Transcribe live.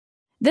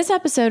This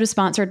episode is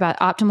sponsored by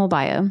Optimal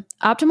Bio.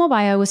 Optimal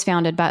Bio was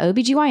founded by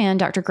OBGYN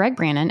Dr. Greg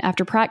Brannon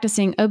after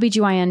practicing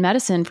OBGYN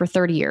medicine for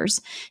 30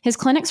 years. His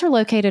clinics are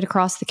located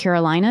across the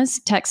Carolinas,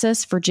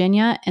 Texas,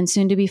 Virginia, and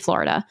soon to be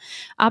Florida.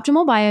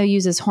 Optimal Bio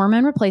uses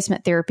hormone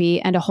replacement therapy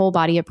and a whole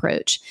body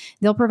approach.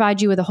 They'll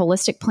provide you with a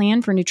holistic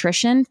plan for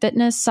nutrition,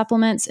 fitness,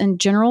 supplements,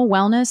 and general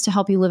wellness to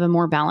help you live a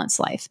more balanced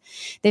life.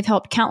 They've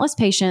helped countless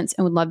patients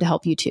and would love to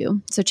help you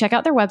too. So check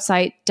out their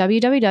website,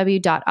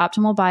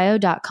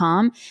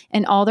 www.optimalbio.com,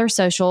 and all their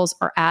socials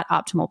are at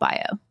Optimal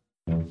Bio.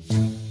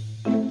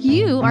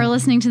 You are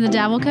listening to the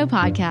Dabbleco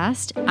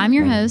podcast. I'm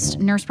your host,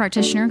 nurse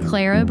practitioner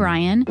Claire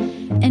O'Brien.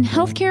 In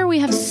healthcare, we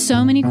have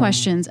so many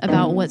questions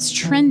about what's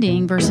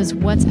trending versus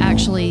what's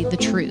actually the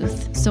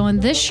truth. So in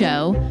this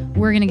show,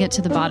 we're going to get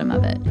to the bottom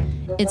of it.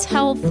 It's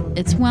health,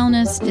 it's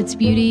wellness, it's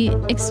beauty,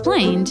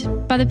 explained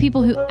by the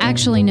people who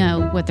actually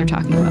know what they're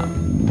talking about.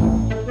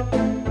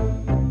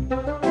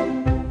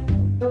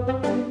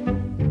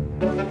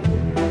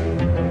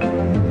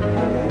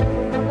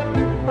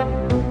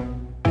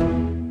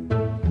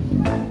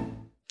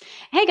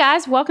 Hey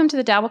guys, welcome to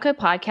the Dabbleco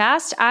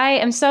podcast. I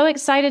am so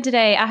excited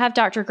today. I have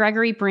Dr.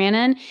 Gregory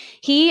Brannon.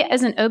 He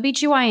is an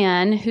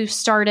OBGYN who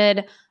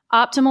started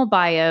Optimal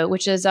Bio,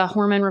 which is a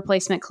hormone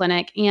replacement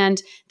clinic.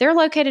 And they're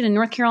located in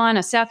North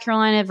Carolina, South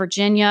Carolina,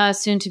 Virginia,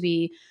 soon to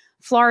be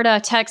Florida,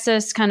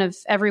 Texas, kind of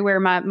everywhere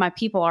my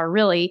people are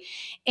really.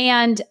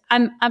 And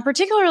I'm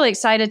particularly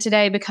excited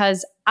today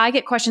because I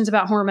get questions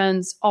about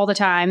hormones all the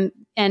time,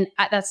 and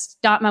that's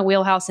not my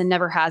wheelhouse and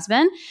never has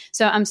been.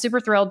 So I'm super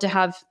thrilled to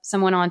have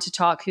someone on to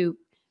talk who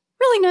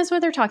really knows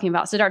what they're talking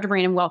about. So Dr.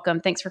 Brannon,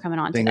 welcome. Thanks for coming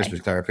on today. Thanks,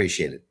 Ms. Claire. I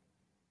appreciate it.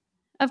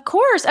 Of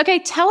course. Okay,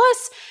 tell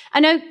us, I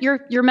know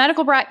your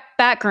medical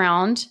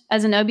background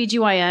as an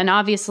OBGYN,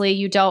 obviously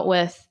you dealt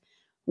with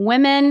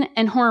women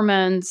and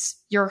hormones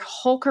your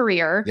whole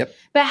career. Yep.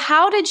 But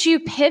how did you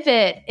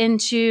pivot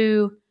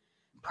into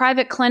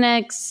private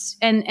clinics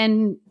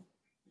and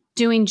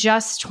doing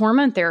just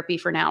hormone therapy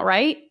for now,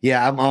 right?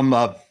 Yeah,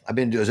 I've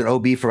been as an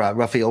OB for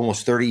roughly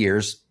almost 30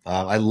 years.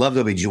 I love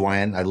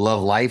OBGYN. I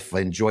love life.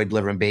 I enjoy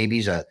delivering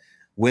babies.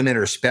 Women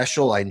are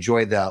special. I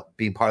enjoy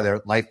being part of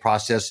their life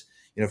process,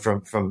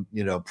 from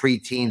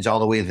pre-teens all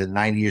the way to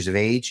 90 years of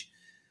age.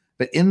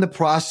 But in the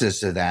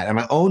process of that, and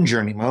my own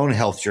journey, my own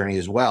health journey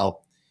as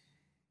well,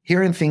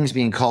 hearing things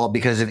being called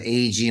because of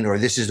aging or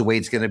this is the way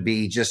it's going to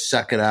be, just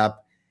suck it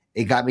up,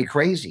 it got me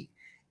crazy.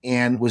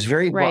 And was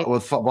very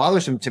what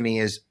bothersome to me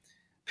is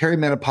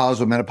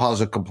perimenopausal,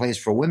 menopausal complaints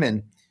for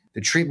women.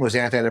 The treatment was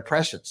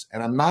antidepressants.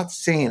 And I'm not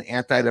saying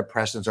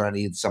antidepressants are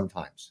needed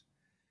sometimes,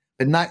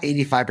 but not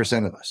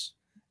 85% of us.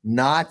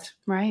 Not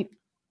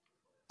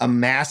a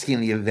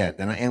masking the event.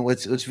 And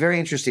what's very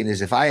interesting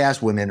is if I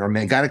ask women or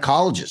men,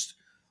 gynecologists,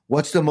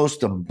 what's the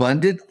most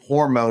abundant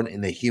hormone in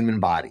the human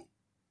body?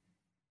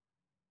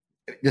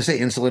 They'll say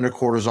insulin or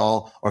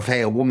cortisol, or if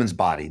a woman's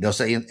body, they'll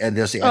say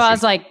estrogen. I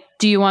was like,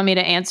 do you want me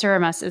to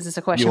answer? Is this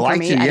a question for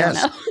me?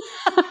 Yes.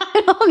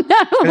 I don't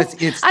know.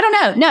 I don't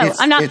know. No,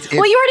 I'm not.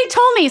 Well, you already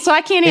told me, so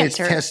I can't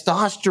answer. It's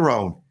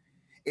testosterone.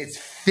 It's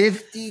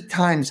 50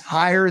 times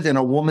higher than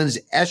a woman's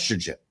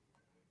estrogen.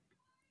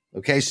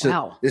 Okay,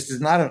 so This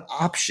is not an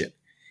option.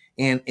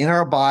 And in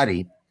our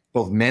body,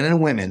 both men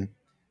and women,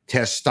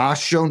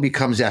 testosterone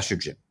becomes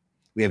estrogen.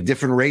 We have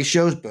different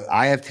ratios, but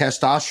I have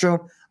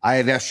testosterone, I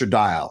have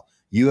estradiol.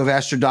 You have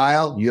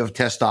estradiol, you have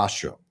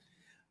testosterone.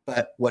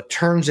 But what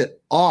turns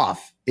it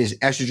off is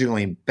estrogen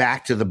going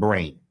back to the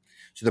brain.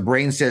 So the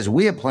brain says,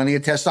 we have plenty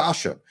of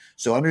testosterone.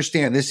 So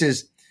understand, this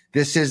is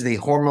the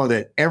hormone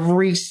that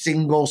every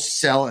single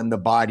cell in the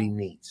body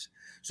needs.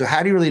 So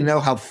how do you really know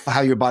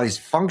how your body's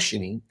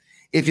functioning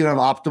if you don't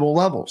have optimal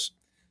levels?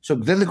 So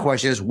then the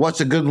question is, what's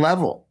a good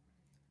level?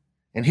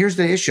 And here's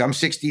the issue. I'm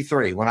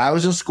 63. When I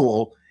was in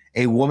school,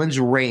 a woman's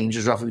range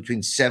is roughly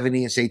between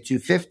 70 and say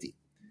 250.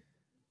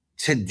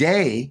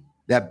 Today,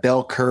 that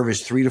bell curve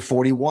is 3 to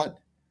 41.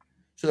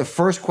 So the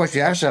first question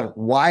you ask yourself,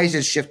 why is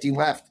it shifting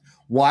left?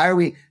 Why are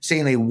we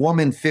saying a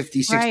woman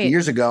 50, 60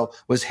 years ago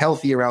was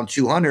healthy around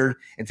 200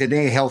 and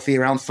today healthy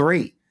around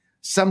 3?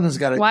 Something's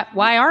got to.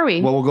 Why are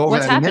we? Well, we'll go over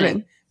What's that in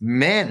happening? a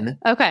minute.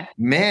 Okay.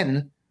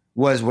 Men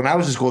was, when I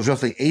was in school, it was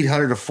roughly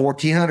 800 to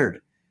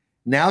 1400.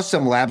 Now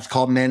some labs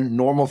call men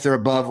normal if they're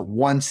above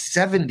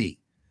 170.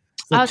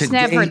 So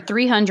I've heard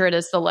 300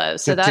 is the low.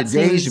 So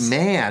today's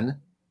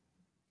man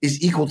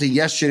is equal to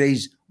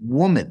yesterday's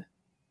woman.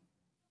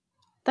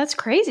 That's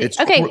crazy.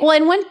 Okay. Well,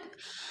 and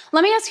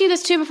let me ask you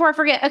this too before I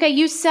forget. Okay.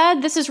 You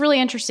said, this is really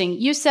interesting.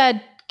 You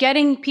said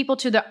getting people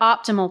to the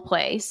optimal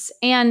place.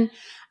 And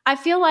I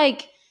feel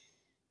like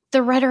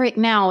the rhetoric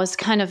now is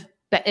kind of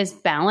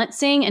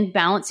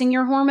balancing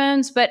your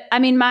hormones. But I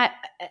mean,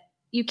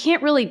 you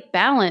can't really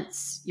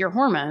balance your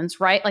hormones,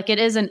 right? Like it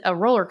isn't a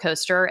roller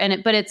coaster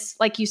but it's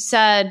like you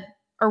said,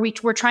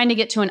 we're trying to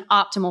get to an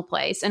optimal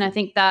place. And I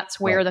think that's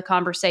where the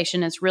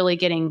conversation is really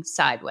getting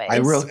sideways.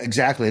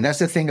 Exactly. And that's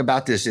the thing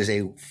about this is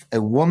a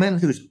woman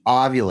who's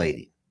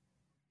ovulating,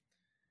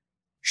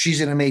 she's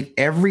going to make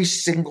every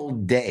single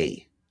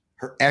day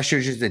her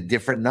estrogen is a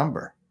different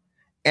number.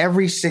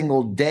 every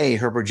single day,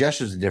 her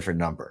progesterone is a different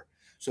number.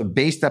 So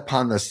based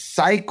upon the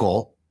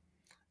cycle,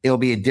 it'll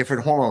be a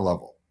different hormone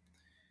level.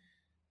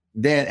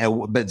 Then,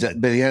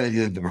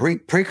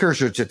 the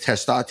precursor to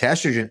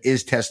estrogen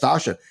is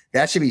testosterone.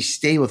 That should be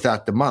stable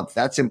throughout the month.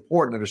 That's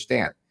important to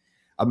understand.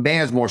 A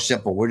man's more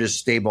simple. We're just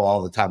stable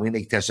all the time. We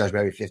make testosterone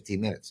every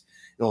 15 minutes.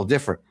 A little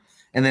different.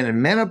 And then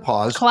in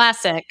menopause.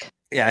 Classic.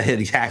 Yeah,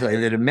 exactly.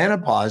 And then in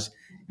menopause,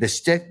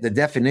 the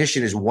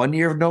definition is 1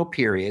 year of no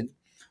period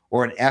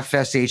or an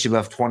FSH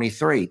above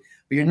 23.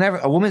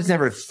 But a woman's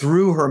never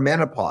through her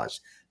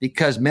menopause,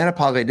 because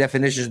menopause by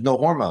definition is no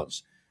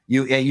hormones.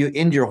 You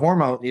end your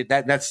hormone,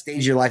 that stage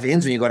of your life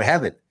ends when you go to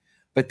heaven.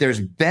 But there's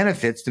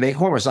benefits to make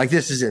hormones. Like,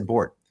 this is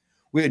important.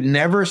 We would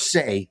never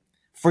say,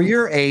 for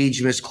your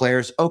age, Miss Claire,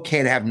 it's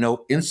okay to have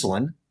no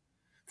insulin.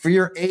 For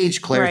your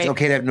age, Claire, It's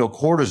okay to have no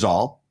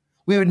cortisol.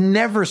 We would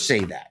never say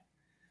that.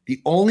 The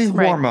only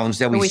hormones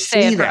that we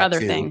see that other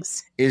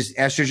things is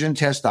estrogen,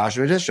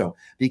 testosterone, progesterone,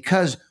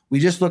 because we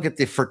just look at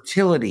the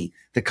fertility,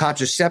 the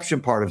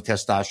contraception part of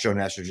testosterone,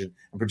 estrogen,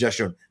 and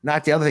progesterone,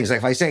 not the other things. Like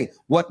if I say,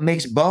 what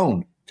makes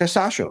bone?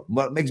 Testosterone.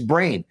 What makes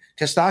brain?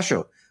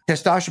 Testosterone.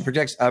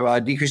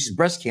 Testosterone decreases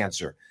breast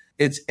cancer.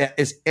 It's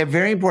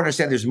very important to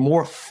understand there's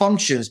more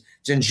functions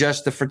than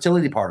just the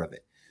fertility part of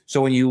it.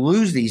 So when you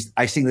lose these,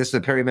 I think this is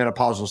the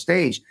perimenopausal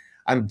stage.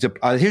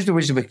 Here's the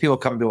reason people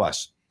come to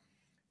us.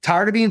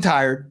 Tired of being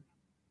tired,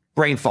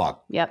 brain fog.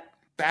 Yep.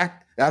 I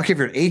don't care if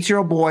you're an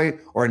 8-year-old boy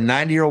or a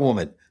 90-year-old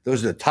woman.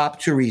 Those are the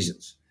top 2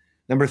 reasons.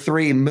 Number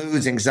 3,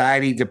 moods,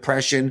 anxiety,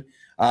 depression,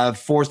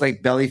 4 is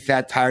like belly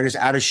fat, tiredness,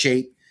 out of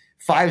shape.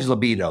 5 is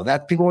libido.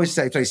 That people always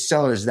say,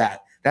 sell it as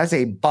that. That's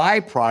a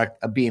byproduct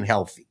of being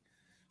healthy.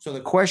 So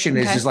the question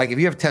is like, if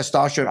you have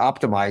testosterone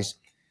optimized,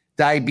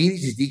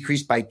 diabetes is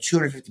decreased by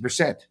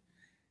 250%.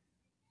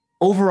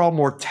 Overall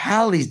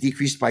mortality is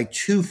decreased by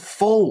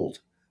 2-fold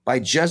by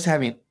just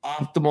having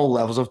optimal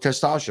levels of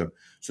testosterone.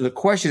 So the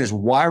question is,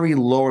 why are we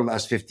lower in the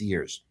last 50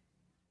 years?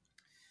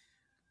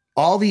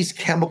 All these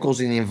chemicals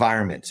in the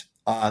environment,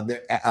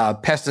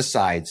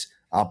 pesticides,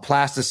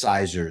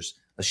 plasticizers,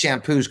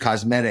 shampoos,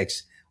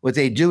 cosmetics, what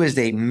they do is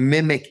they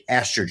mimic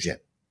estrogen.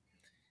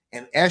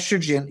 And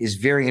estrogen is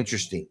very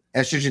interesting.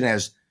 Estrogen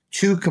has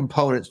 2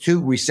 components,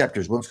 2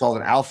 receptors. One's called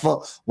an alpha,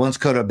 one's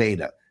called a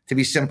beta. To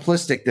be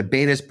simplistic, the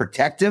beta is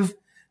protective,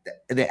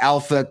 the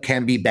alpha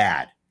can be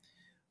bad.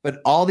 But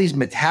all these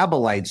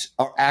metabolites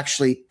are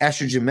actually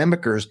estrogen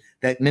mimickers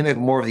that mimic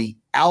more of the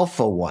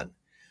alpha one.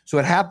 So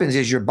what happens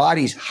is your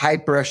body's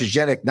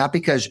hyperestrogenic, not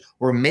because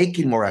we're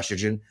making more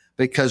estrogen,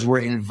 because we're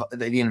in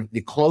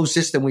the closed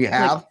system we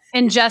have.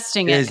 Like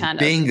ingesting it, kind of.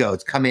 Bingo,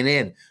 it's coming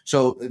in.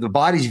 So the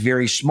body's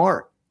very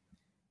smart.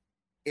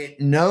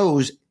 It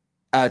knows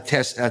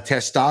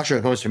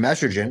testosterone comes from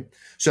estrogen.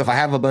 So if I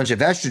have a bunch of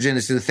estrogen,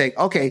 it's going to think,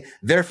 okay,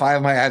 therefore I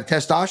might have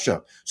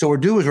testosterone. So what we're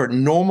doing is we're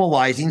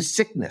normalizing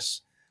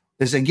sickness.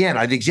 This, again,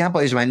 the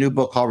example is my new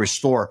book called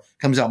Restore,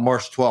 comes out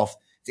March 12th.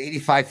 It's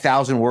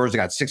 85,000 words. I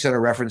got 600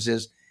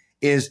 references.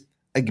 Is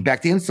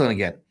back to insulin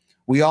again.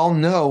 We all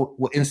know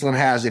what insulin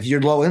has. If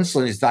you're low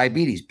insulin, it's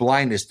diabetes,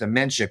 blindness,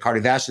 dementia,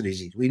 cardiovascular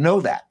disease. We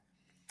know that.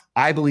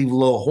 I believe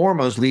low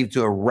hormones lead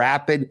to a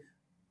rapid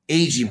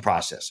aging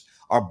process.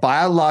 Our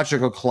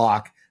biological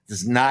clock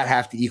does not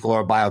have to equal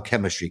our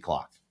biochemistry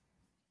clock.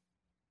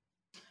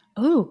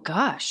 Oh,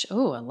 gosh.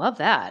 Oh, I love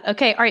that.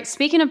 Okay. All right.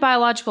 Speaking of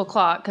biological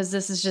clock, because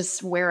this is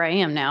just where I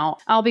am now,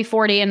 I'll be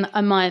 40 in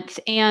a month.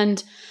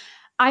 And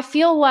I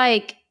feel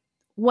like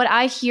what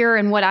I hear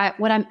and what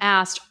I'm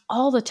asked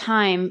all the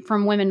time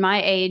from women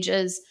my age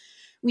is,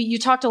 you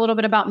talked a little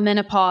bit about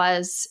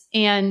menopause,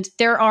 and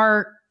there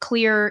are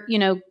clear,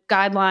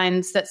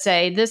 guidelines that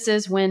say this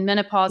is when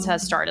menopause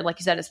has started. Like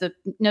you said, it's the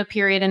no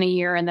period in a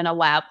year and then a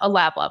lab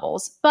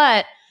levels.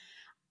 But,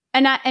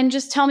 and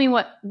just tell me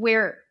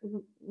where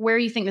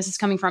you think this is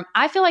coming from.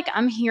 I feel like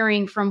I'm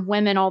hearing from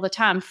women all the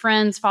time,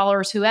 friends,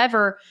 followers,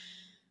 whoever.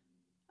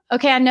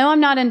 Okay, I know I'm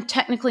not in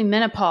technically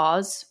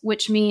menopause,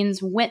 which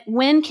means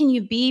when can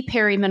you be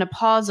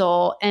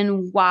perimenopausal,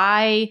 and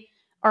why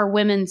are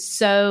women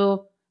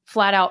so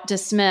flat out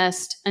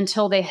dismissed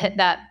until they hit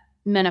that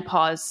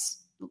menopause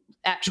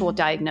actual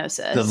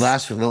diagnosis?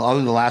 I'll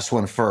do the last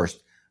one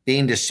first.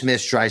 Being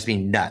dismissed drives me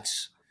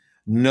nuts.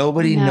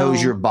 Nobody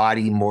knows your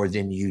body more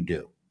than you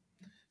do.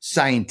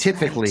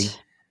 Scientifically,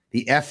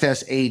 the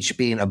FSH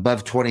being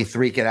above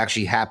 23 can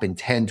actually happen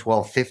 10,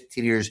 12,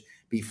 15 years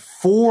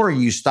before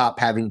you stop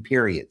having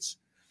periods.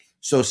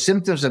 So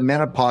symptoms of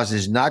menopause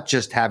is not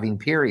just having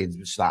periods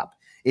stop.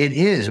 It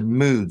is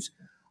moods,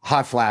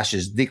 hot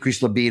flashes,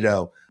 decreased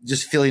libido,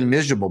 just feeling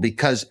miserable,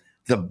 because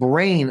the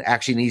brain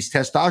actually needs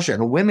testosterone.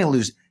 And women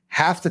lose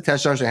half the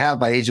testosterone they have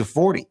by age of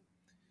 40.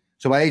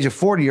 So by age of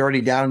 40, you're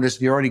already down in this,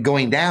 you're already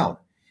going down.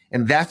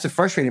 And that's the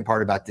frustrating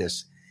part about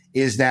this,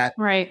 is that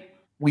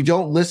we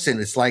don't listen.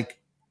 It's like,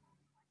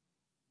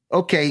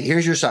 okay,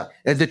 here's your son.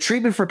 The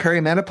treatment for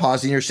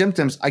perimenopause and your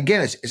symptoms,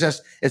 again, it's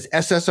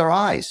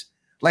SSRIs.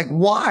 Like,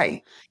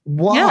 why?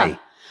 Yeah.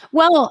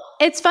 Well,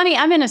 it's funny.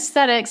 I'm in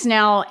aesthetics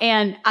now,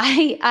 and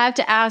I have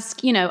to ask,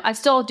 I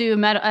still do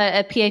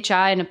a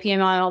PHI and a PMI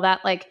and all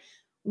that. Like,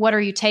 what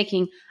are you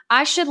taking?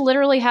 I should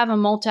literally have a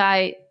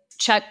multi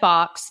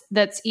checkbox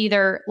that's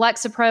either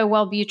Lexapro,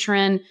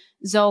 Wellbutrin,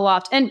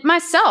 Zoloft. And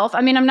myself,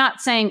 I mean, I'm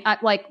not saying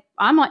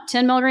I'm on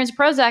 10 milligrams of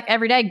Prozac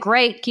every day.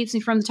 Great. Keeps me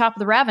from the top of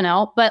the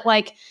Ravenel. But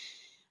like,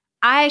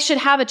 I should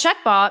have a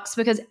checkbox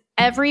because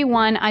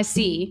everyone I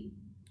see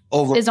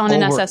is on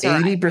an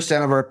SSRI.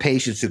 80% of our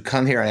patients who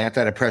come here on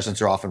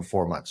antidepressants are off in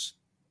 4 months.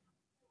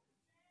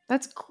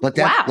 That's cool.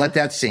 Let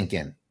that sink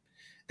in.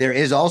 There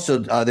is also,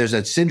 there's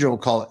a syndrome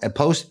called a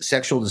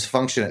post-sexual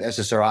dysfunction of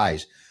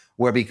SSRIs,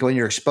 where when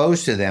you're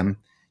exposed to them,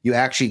 you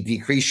actually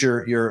decrease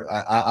your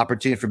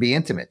opportunity for being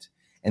intimate.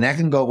 And that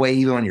can go away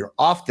even when you're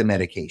off the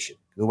medication,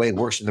 the way it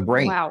works in the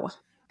brain. Wow.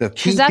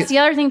 Because that's the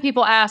other thing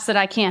people ask that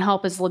I can't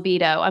help is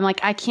libido. I'm like,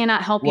 I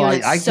cannot help you. Well,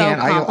 and it's so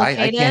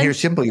complicated. I can't hear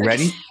simple. You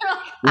ready?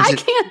 I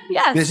can't.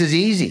 Yes. This is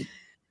easy.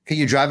 Can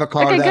you drive a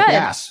car without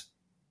gas?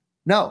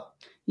 No.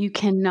 You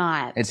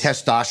cannot. And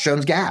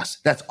testosterone's gas.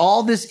 That's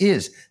all this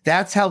is.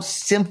 That's how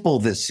simple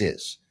this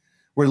is.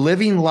 We're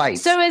living life.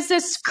 So is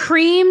this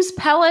creams,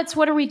 pellets?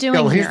 What are we doing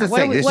here's here? The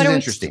thing. This is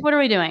interesting. What are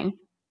we doing?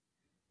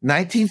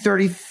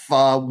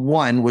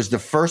 1931 was the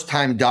first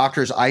time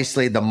doctors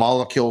isolated the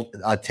molecule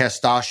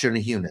testosterone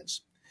in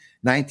humans.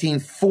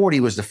 1940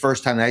 was the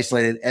first time they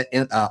isolated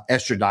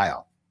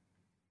estradiol.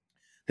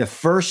 The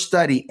first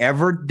study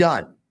ever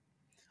done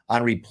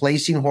on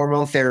replacing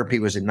hormone therapy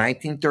was in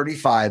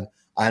 1935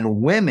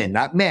 on women,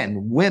 not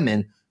men,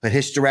 women, but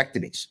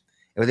hysterectomies.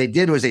 And what they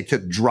did was they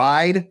took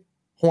dried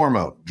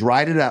hormone,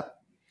 dried it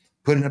up,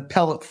 put it in a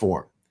pellet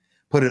form,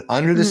 put it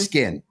under the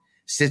skin,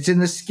 sits in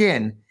the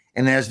skin,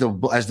 and as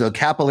the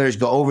capillaries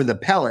go over the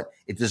pellet,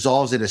 it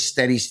dissolves at a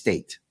steady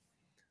state.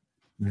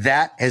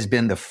 That has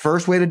been the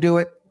first way to do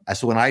it.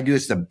 That's when I do it.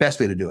 It's the best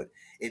way to do it.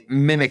 It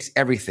mimics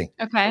everything.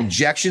 Okay.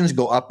 Injections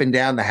go up and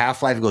down. The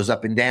half-life goes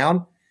up and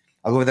down.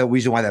 I'll go over the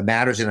reason why that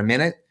matters in a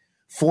minute.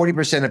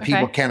 40% of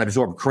people can't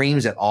absorb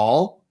creams at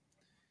all.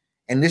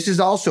 And this is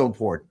also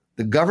important.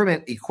 The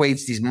government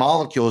equates these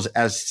molecules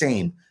as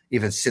same,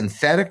 if it's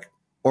synthetic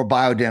or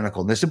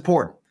bioidentical. And this is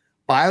important.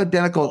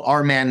 Bioidentical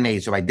are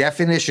man-made. So by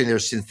definition, they're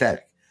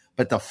synthetic.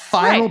 But the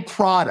final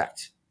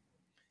product,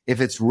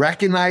 if it's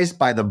recognized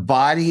by the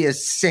body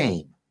as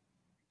same,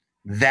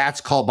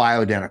 that's called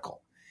bioidentical.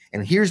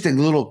 And here's the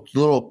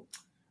little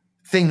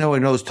thing no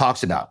one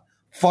talks about.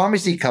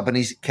 Pharmacy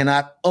companies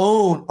cannot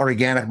own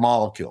organic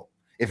molecule.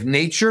 If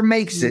nature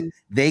makes it,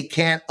 they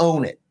can't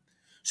own it.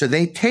 So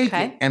they take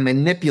it and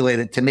manipulate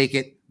it to make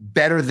it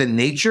better than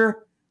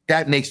nature.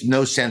 That makes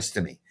no sense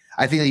to me.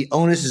 I think the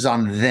onus is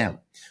on them.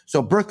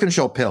 So birth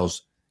control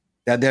pills,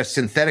 they're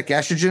synthetic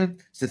estrogen,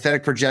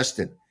 synthetic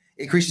progestin,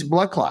 increases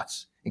blood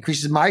clots,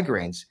 increases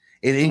migraines.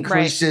 It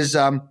increases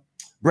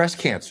breast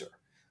cancer.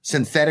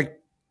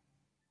 Synthetic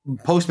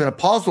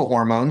postmenopausal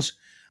hormones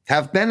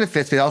have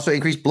benefits. They also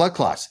increase blood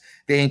clots.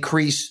 They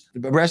increase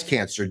breast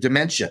cancer,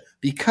 dementia,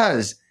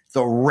 because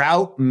the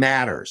route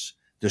matters.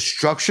 The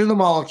structure of the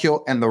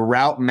molecule and the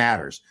route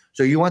matters.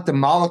 So you want the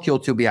molecule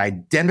to be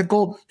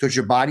identical to what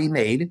your body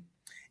made,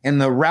 and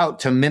the route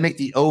to mimic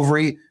the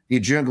ovary, the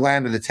adrenal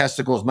gland, or the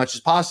testicle as much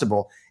as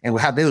possible. And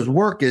how those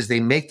work is they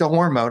make the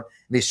hormone, and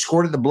they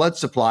squirt it in the blood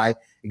supply.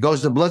 It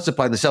goes to the blood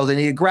supply, and the cells, they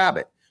need to grab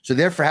it. So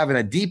therefore, having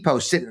a depot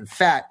sitting in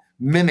fat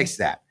mimics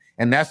that.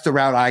 And that's the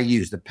route I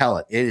use, the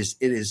pellet. It's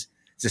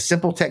a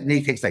simple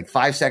technique. It takes like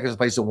 5 seconds to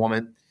place a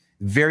woman.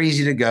 Very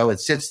easy to go. It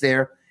sits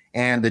there,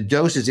 and the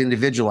dose is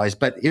individualized.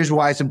 But here's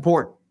why it's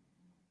important.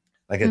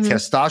 Like a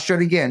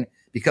testosterone, again,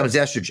 becomes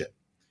estrogen.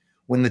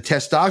 When the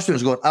testosterone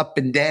is going up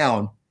and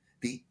down,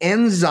 the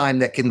enzyme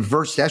that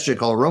converts to estrogen,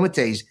 called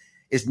aromatase,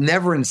 is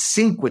never in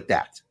sync with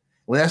that.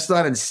 When that's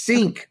not in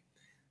sync,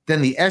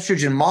 then the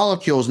estrogen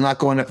molecule is not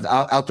going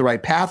out the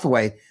right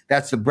pathway.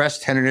 That's the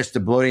breast tenderness, the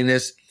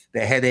bloatiness,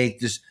 the headache,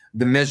 just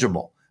the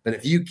miserable. But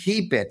if you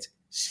keep it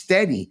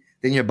steady,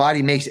 then your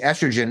body makes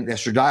estrogen,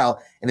 estradiol,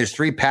 and there's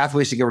 3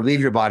 pathways to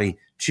relieve your body,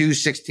 2,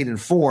 16, and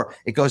 4.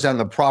 It goes down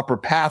the proper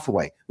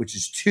pathway, which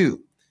is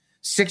 2.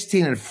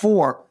 16 and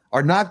 4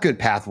 are not good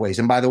pathways.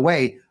 And by the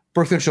way,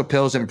 birth control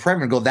pills and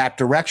Premarin go that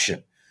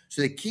direction.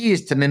 So the key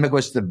is to mimic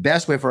what's the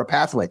best way for a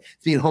pathway.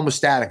 Being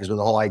homeostatic is what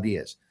the whole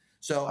idea is.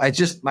 So I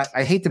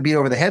hate to beat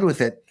over the head with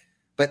it.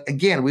 But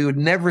again, we would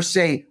never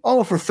say,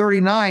 oh, for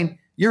 39,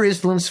 your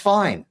insulin's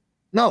fine.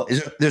 No,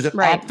 there's an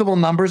optimal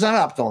number, is not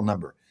an optimal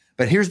number.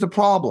 But here's the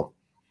problem.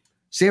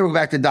 Say we go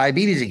back to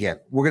diabetes again.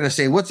 We're going to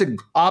say, what's an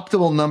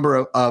optimal number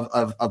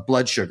of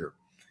blood sugar?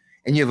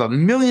 And you have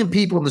 1 million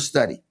people in the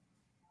study.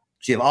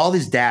 So you have all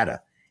this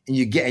data, and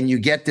you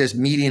get this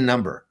median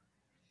number.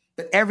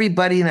 But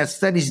everybody in that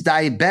study is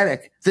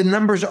diabetic. The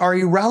numbers are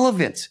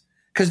irrelevant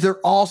because they're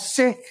all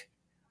sick.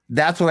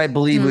 That's what I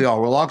believe we are.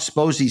 We're all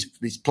exposed to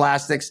these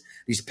plastics,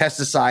 these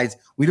pesticides.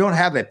 We don't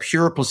have a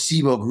pure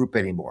placebo group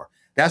anymore.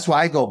 That's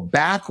why I go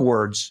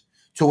backwards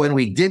to when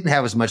we didn't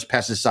have as much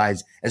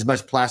pesticides, as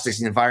much plastics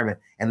in the environment.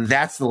 And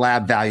that's the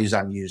lab values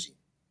I'm using.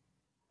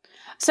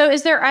 So I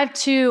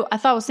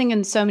thought I was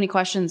thinking so many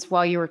questions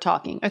while you were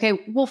talking. Okay.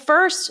 Well,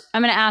 first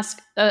I'm going to ask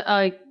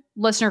a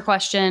listener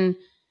question.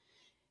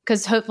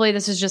 because hopefully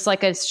this is just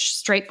like a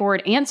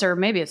straightforward answer.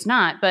 Maybe it's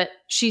not, but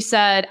she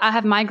said, I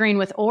have migraine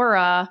with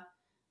aura.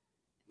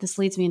 This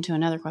leads me into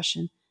another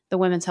question, the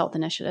Women's Health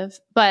Initiative.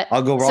 But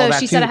I'll go so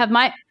she said, I have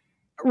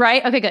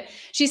right. Okay, good.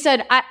 She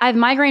said, I have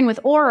migraine with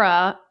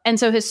aura. And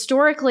so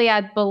historically,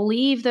 I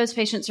believe those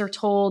patients are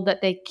told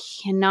that they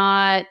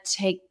cannot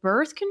take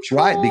birth control.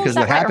 Right. Because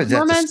what happens,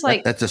 hormones,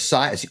 that's a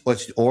sign.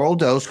 It's oral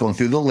dose going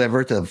through the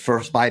liver to the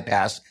first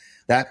bypass.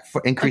 That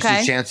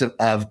increases chance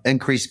of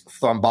increased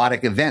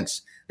thrombotic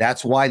events.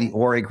 That's why the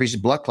aura increases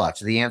blood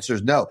clots. So the answer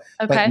is no.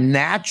 Okay. But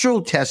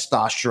natural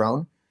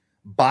testosterone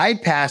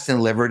bypassed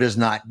in liver does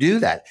not do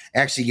that.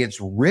 Actually gets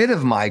rid of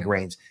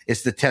migraines.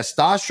 It's the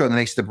testosterone that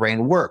makes the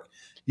brain work.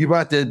 You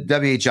brought the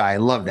WHI. I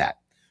love that.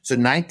 So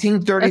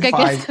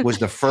 1935 was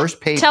the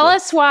first paper. Tell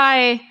us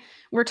why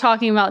we're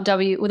talking about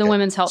the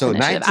Women's Health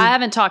Initiative. I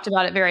haven't talked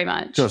about it very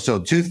much. So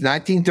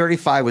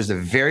 1935 was the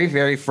very,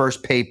 very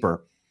first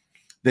paper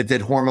that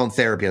did hormone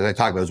therapy. As I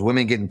talked about, it was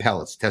women getting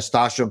pellets,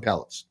 testosterone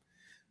pellets.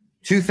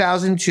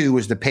 2002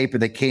 was the paper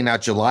that came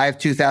out July of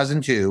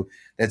 2002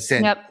 that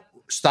said,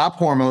 stop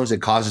hormones,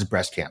 it causes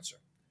breast cancer.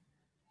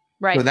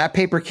 Right. So that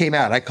paper came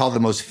out. I called the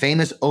most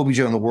famous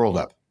OB-GYN in the world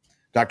up.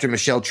 Dr.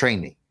 Michelle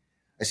trained me.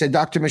 I said,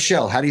 Dr.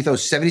 Michelle, how do you throw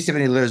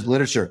 70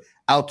 literature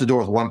out the door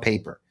with one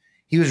paper?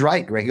 He was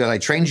right, Greg. He goes, I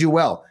trained you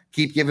well.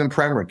 Keep giving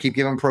Premarin, keep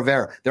giving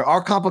Provera. There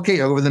are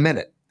complications over the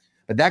minute.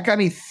 But that got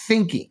me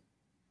thinking,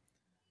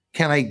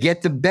 can I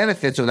get the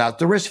benefits without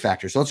the risk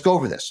factors? So let's go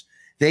over this.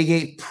 They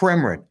gave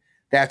Premarin.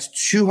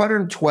 That's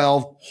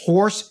 212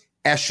 horse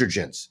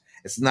estrogens.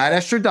 It's not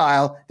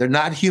estradiol. They're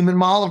not human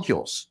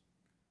molecules.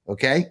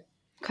 Okay?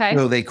 Okay.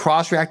 So they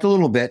cross-react a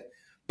little bit.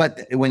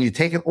 But when you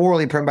take it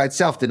orally, Premarin by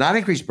itself did not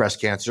increase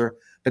breast cancer,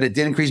 but it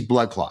did increase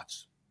blood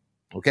clots.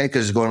 Okay?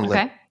 Because it's going to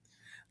liver.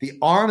 The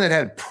arm that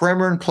had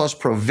Premarin plus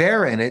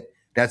Provera in it,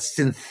 that's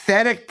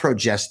synthetic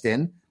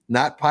progestin,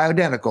 not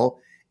bioidentical,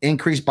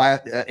 increased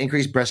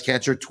breast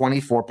cancer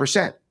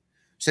 24%.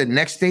 So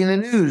next day in the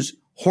news,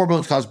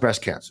 hormones cause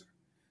breast cancer.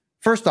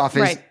 First off,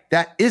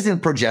 that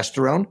isn't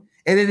progesterone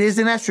and it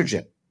isn't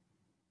estrogen.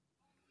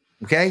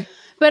 Okay?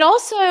 But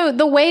also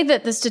the way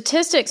that the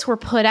statistics were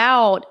put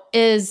out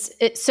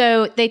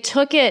so they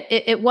took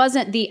it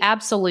wasn't the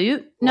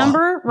absolute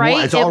number, right?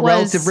 Well, it's all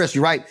relative risk.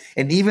 You're right.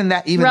 And even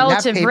that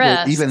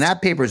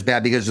paper is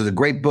bad because there's a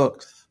great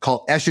book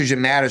called Estrogen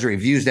Matters where he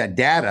reviews that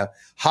data.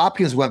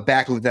 Hopkins went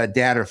back and looked at that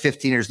data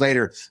 15 years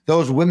later.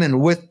 Those women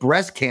with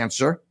breast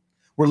cancer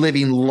were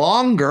living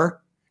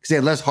longer because they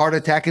had less heart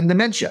attack and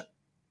dementia.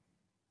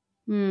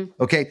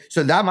 Okay.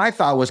 So now my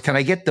thought was, can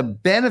I get the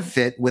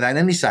benefit without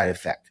any side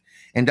effect?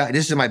 And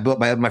this is my book,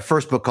 my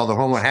first book called The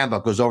Hormone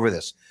Handbook goes over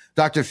this.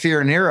 Dr.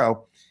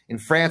 Fiornero in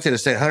France had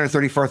studied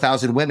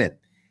 134,000 women.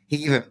 He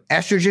gave them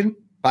estrogen,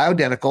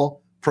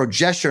 bioidentical,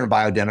 progesterone,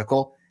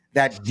 bioidentical,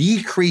 that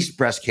decreased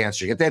breast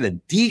cancer. Yet they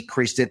had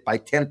decreased it by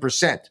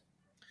 10%.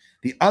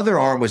 The other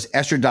arm was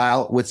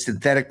estradiol with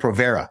synthetic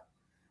Provera.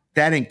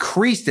 That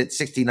increased it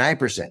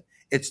 69%.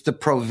 It's the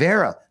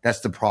Provera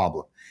that's the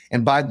problem.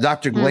 And by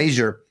Dr.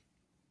 Glazer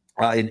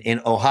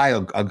in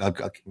Ohio,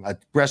 a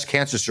breast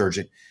cancer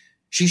surgeon,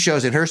 she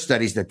shows in her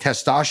studies that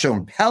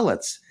testosterone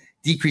pellets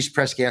decrease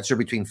breast cancer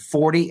between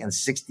 40 and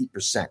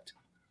 60%.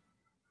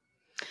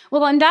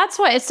 Well, and that's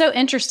why it's so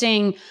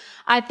interesting.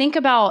 I think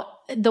about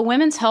the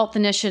Women's Health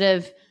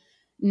Initiative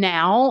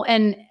now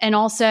and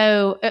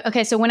also,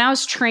 okay, so when I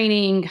was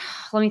training,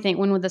 let me think,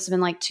 when would this have been,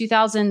 like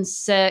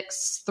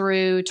 2006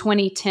 through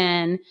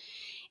 2010?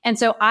 And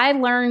so I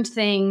learned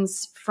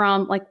things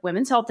from like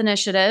Women's Health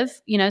Initiative,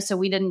 so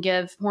we didn't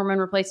give hormone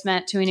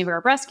replacement to any of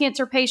our breast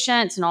cancer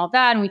patients and all of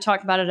that. And we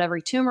talked about it at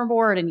every tumor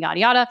board and yada,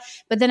 yada.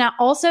 But then I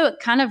also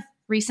kind of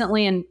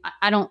recently, and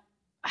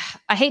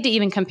I hate to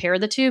even compare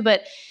the two,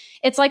 but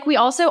it's like we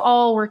also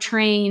all were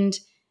trained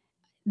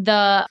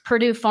the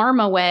Purdue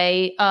Pharma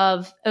way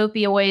of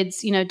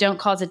opioids, don't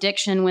cause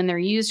addiction when they're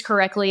used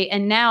correctly.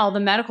 And now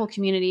the medical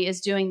community is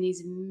doing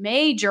these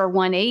major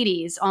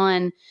 180s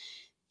on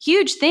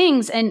huge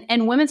things,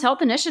 and Women's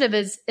Health Initiative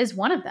is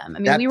one of them. I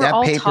mean, we were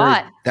all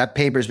taught. That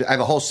paper's, I have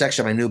a whole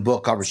section of my new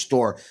book called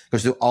Restore,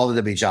 goes through all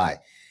the WHI.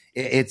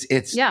 It's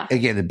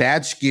again, the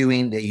bad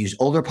skewing, they use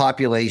older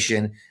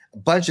population, a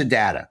bunch of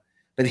data.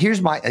 But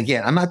here's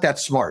I'm not that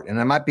smart and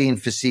I'm not being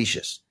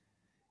facetious.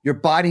 Your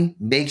body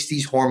makes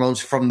these hormones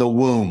from the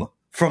womb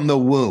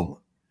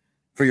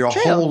for your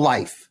whole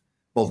life,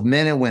 both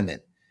men and women.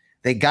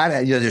 They got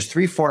to, there's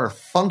 300-400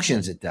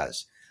 functions it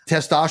does.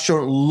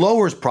 Testosterone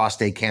lowers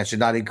prostate cancer,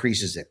 not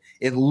increases it.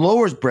 It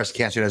lowers breast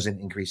cancer,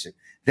 doesn't increase it.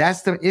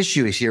 That's the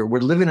issue is here. We're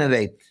living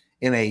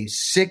in a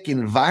sick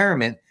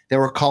environment that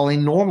we're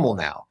calling normal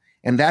now.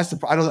 And that's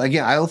I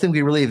don't think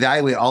we really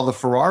evaluate all the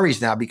Ferraris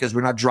now because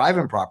we're not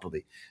driving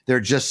properly. They're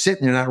just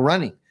sitting, they're not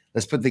running.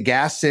 Let's put the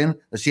gas in.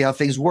 Let's see how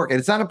things work. And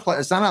it's not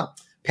a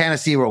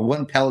panacea where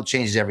one pellet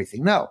changes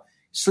everything. No,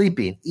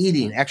 sleeping,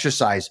 eating,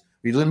 exercise,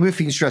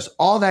 removing stress,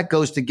 all that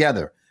goes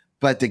together.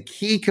 But the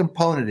key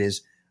component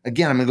is,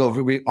 again, I'm going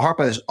to go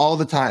harp on this all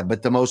the time,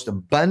 but the most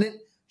abundant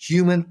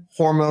human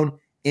hormone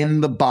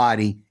in the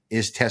body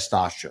is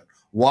testosterone.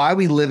 Why are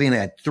we living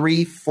at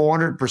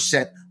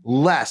 400%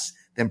 less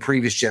than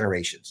previous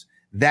generations?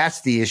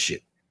 That's the issue.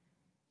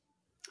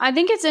 I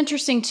think it's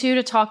interesting too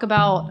to talk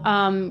about,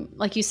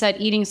 like you said,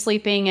 eating,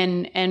 sleeping,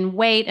 and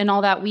weight and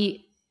all that.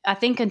 I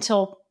think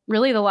until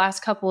really the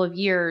last couple of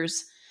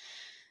years,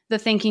 the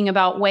thinking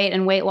about weight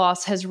and weight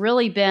loss has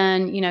really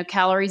been,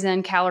 calories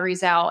in,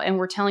 calories out. And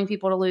we're telling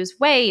people to lose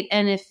weight.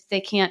 And if they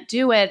can't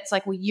do it, it's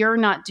like, well, you're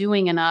not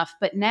doing enough.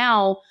 But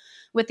now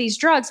with these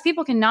drugs,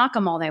 people can knock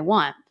them all they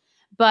want.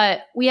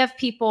 But we have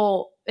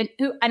people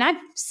and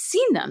I've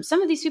seen them.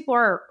 Some of these people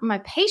are my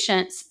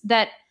patients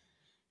that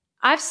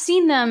I've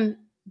seen them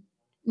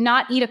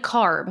not eat a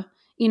carb,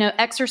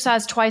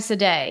 exercise twice a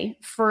day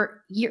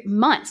for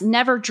months,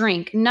 never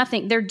drink,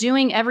 nothing. They're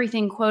doing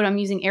everything, quote, I'm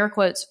using air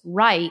quotes,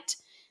 right,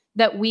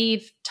 that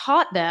we've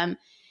taught them.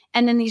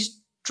 And then these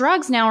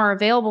drugs now are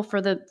available for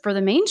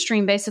the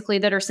mainstream, basically,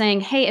 that are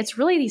saying, hey, it's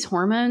really these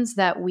hormones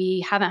that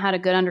we haven't had a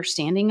good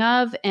understanding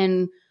of.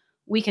 And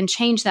we can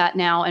change that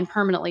now and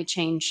permanently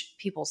change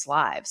people's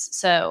lives.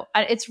 So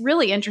it's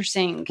really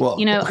interesting. Well,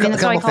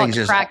 that's why I call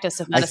it practice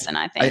of medicine,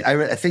 I think.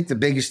 I think the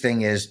biggest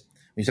thing is,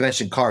 when you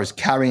mentioned carbs,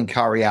 calorie in,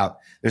 calorie out,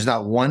 there's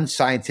not one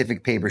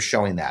scientific paper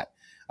showing that.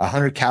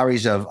 100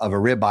 calories of a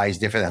ribeye is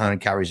different than 100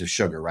 calories of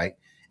sugar, right?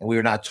 And we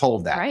were not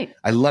told that. Right.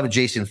 I love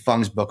Jason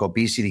Fung's book,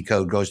 Obesity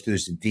Code, goes through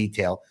this in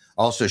detail.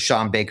 Also,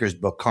 Sean Baker's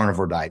book,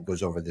 Carnivore Diet,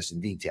 goes over this in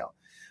detail.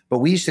 But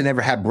we used to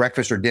never have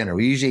breakfast or dinner.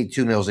 We usually ate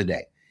 2 meals a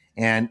day.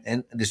 And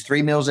there's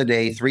 3 meals a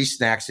day, 3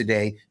 snacks a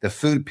day. The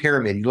food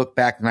pyramid, you look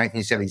back in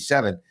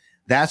 1977,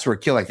 that's where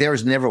it killed. Like there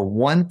was never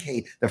one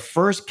case. The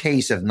first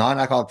case of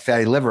non-alcoholic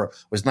fatty liver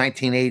was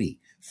 1980,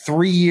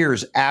 3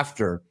 years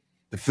after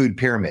the food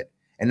pyramid.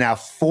 And now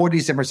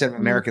 47% of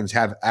Americans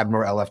have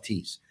abnormal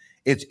LFTs.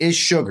 It is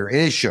sugar. It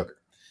is sugar.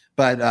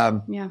 But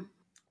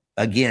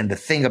again, the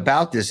thing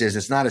about this is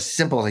it's not as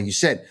simple as you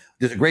said.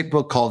 There's a great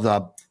book called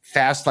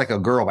Fast Like a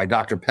Girl by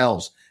Dr.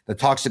 Pelz that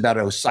talks about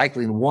a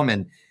cycling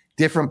woman,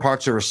 different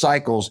parts of her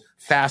cycles.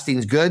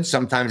 Fasting's good.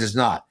 Sometimes it's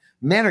not.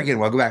 Men are getting,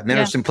 well, go back. Men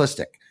are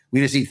simplistic. We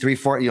just eat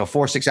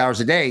 4, 6 hours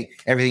a day.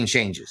 Everything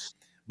changes.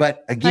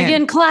 But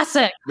again,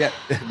 classic. Yeah.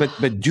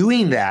 But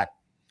doing that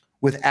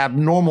with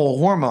abnormal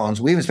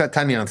hormones, we even spent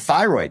time on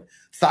thyroid.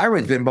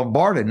 Thyroid's been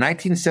bombarded. In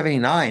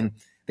 1979,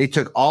 they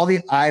took all the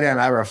iodine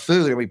out of our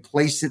food and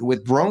replaced it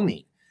with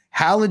bromine.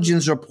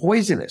 Halogens are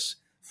poisonous.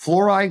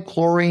 Fluoride,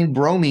 chlorine,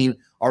 bromine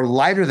are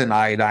lighter than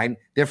iodine.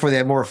 Therefore, they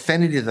have more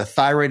affinity to the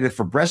thyroid and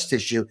for breast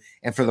tissue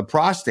and for the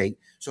prostate.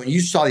 So when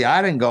you saw the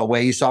iodine go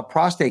away, you saw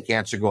prostate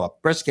cancer go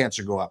up, breast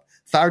cancer go up,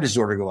 thyroid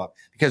disorder go up,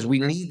 because we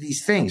need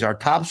these things. Our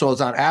topsoil is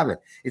not having it.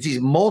 It's these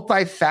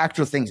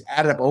multifactorial things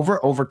added up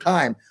over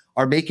time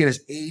are making us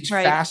age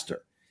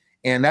faster.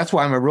 And that's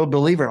why I'm a real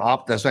believer in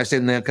that's why I said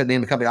in the company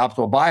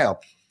Optimal Bio.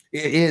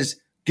 It is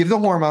give the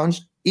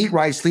hormones, eat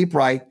right, sleep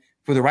right,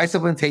 put the right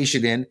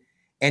supplementation in,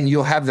 and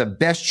you'll have the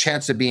best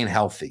chance of being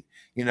healthy.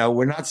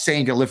 We're not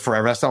saying you'll live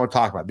forever. That's not what we're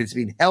talking about. But it's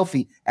being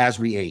healthy as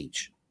we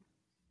age.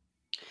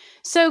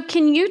 So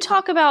can you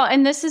talk about,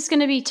 and this is going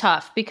to be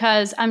tough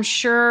because I'm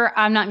sure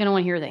I'm not going to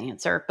want to hear the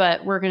answer,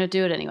 but we're going to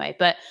do it anyway.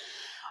 But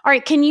all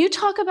right, can you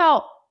talk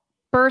about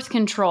birth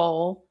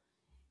control?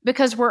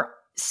 Because we're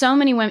so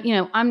many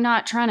women, I'm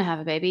not trying to have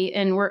a baby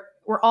and we're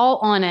all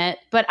on it,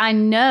 but I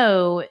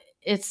know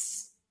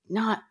it's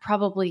not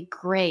probably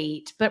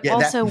great, but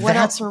also what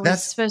else are we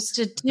supposed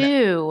to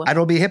do? I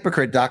don't be a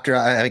hypocrite, doctor.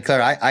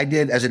 Claire, I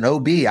did as an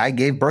OB, I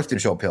gave birth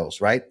control pills,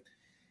 right?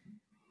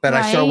 But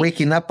I started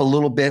waking up a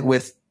little bit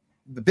with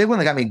the big one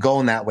that got me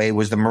going that way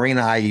was the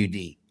Mirena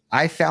IUD.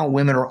 I found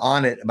women were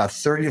on it, about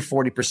 30 to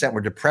 40%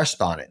 were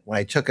depressed on it. When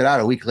I took it out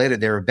a week later,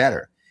 they were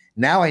better.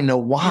 Now I know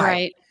why.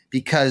 Right.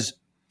 Because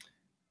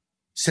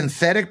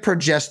synthetic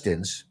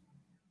progestins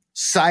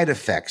side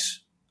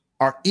effects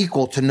are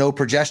equal to no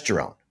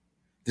progesterone.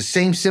 The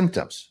same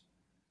symptoms.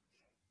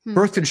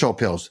 Birth control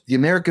pills. The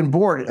American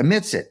board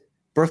admits it.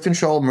 Birth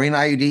control,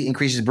 Mirena IUD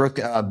increases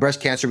breast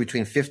cancer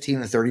between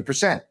 15 and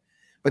 30%.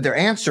 But their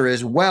answer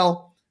is,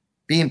 well,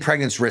 being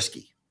pregnant's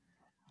risky.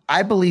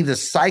 I believe the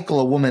cycle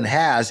a woman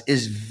has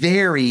is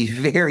very,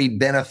 very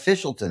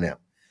beneficial to them.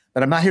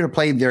 But I'm not here to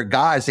play their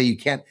God and say you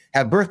can't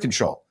have birth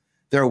control.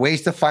 There are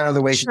ways to find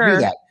other ways to do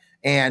that.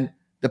 And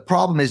the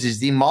problem is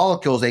the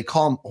molecules, they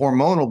call them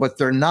hormonal, but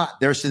they're not.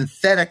 They're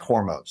synthetic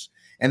hormones.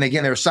 And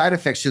again, there are side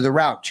effects to the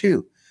route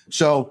too.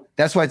 So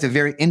that's why it's a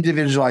very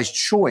individualized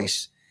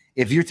choice.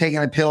 If you're taking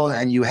a pill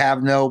and you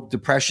have no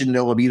depression,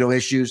 no libido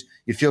issues,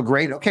 you feel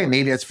great. Okay,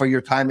 maybe that's for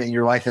your time in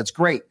your life. That's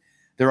great.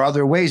 There are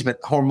other ways,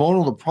 but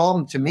hormonal, the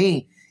problem to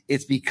me,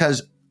 it's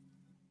because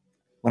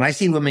when I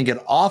see women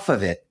get off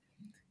of it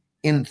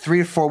in 3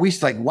 or 4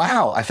 weeks, like,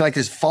 wow, I feel like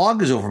this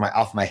fog is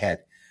off my head.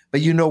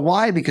 But you know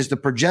why? Because the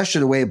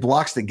progesterone, the way it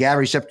blocks the GABA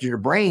receptor in your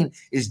brain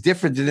is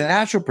different than the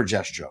natural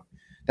progesterone.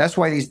 That's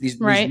why these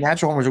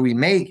natural hormones that we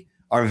make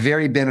are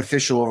very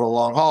beneficial over the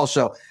long haul.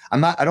 So I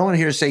don't want to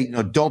hear to say,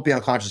 don't be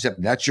on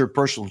contraceptive. That's your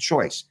personal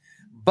choice.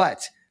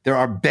 But there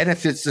are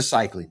benefits to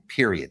cycling,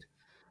 period.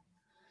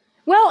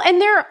 Well,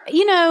 and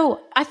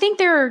I think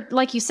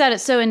like you said,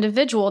 it's so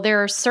individual.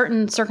 There are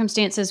certain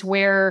circumstances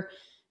where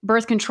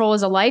birth control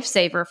is a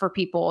lifesaver for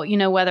people,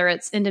 whether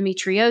it's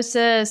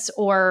endometriosis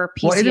or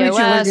PCOS.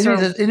 Well,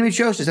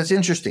 endometriosis, that's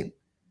interesting.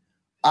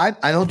 I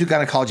don't do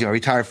gynecology. I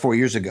retired 4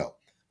 years ago.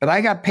 But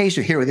I got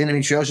patients here with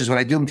endometriosis. When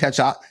I do them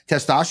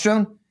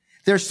testosterone,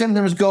 their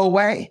symptoms go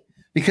away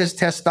because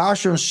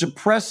testosterone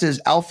suppresses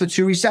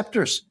alpha-2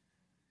 receptors.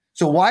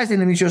 So why is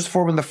endometriosis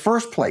formed in the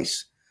first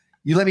place?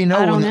 You let me know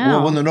when we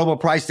won the Nobel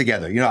Prize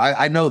together.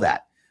 I know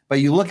that. But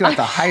you look at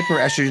the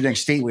hyperestrogenic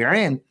state we're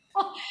in.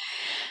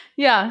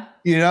 Yeah.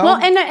 Well,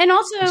 and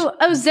also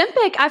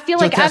Ozempic, I feel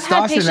like I've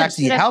had patients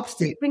actually that helps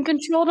have been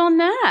controlled on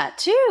that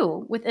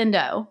too with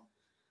endo.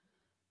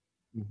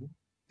 Mm-hmm.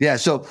 Yeah.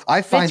 So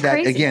I find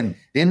that, again,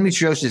 the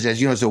endometriosis,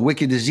 as you know, it's a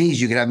wicked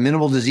disease. You can have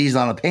minimal disease,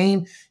 not a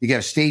pain. You can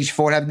have stage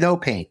 4 and have no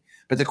pain.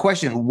 But the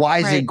question, why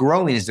is it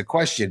growing is the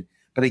question.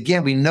 But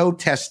again, we know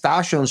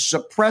testosterone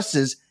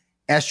suppresses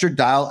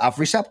estradiol alpha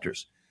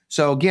receptors.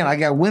 So again, I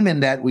got women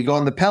that we go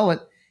on the pellet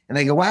and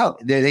they go, wow,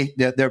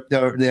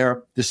 the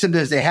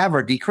symptoms they have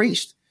are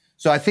decreased.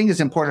 So I think it's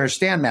important to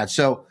understand that.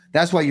 So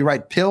that's why you're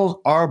right. Pills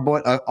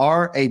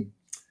are a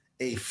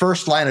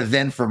first line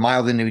event for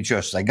mild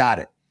endometriosis. I got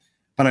it.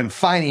 But I'm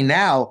finding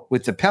now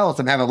with the pellets,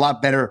 I'm having a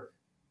lot better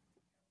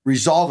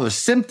resolve of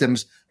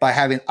symptoms by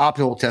having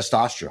optimal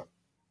testosterone.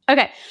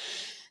 Okay.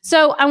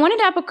 So I wanted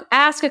to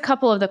ask a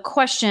couple of the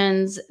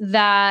questions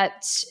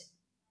that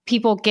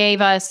people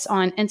gave us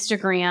on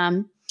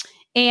Instagram.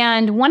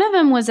 And one of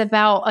them was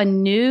about a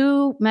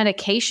new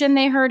medication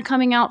they heard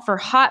coming out for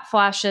hot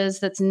flashes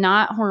that's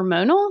not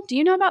hormonal. Do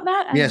you know about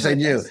that? Yes, I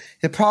do.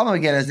 The problem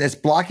again is it's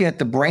blocking at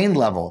the brain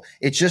level.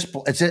 It's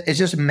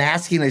just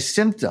masking a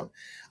symptom.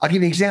 I'll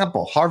give you an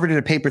example. Harvard did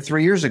a paper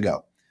 3 years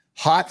ago.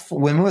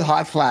 Women with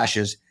hot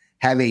flashes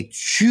have a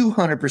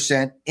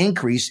 200%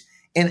 increase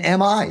in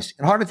MIs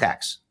and heart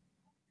attacks.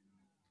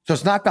 So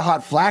it's not the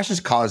hot flashes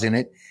causing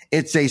it.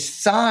 It's a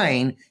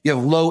sign you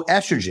have low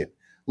estrogen.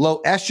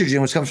 Low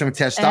estrogen, which comes from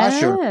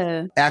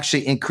testosterone,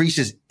 actually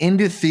increases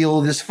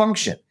endothelial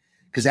dysfunction.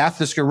 Because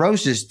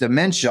atherosclerosis,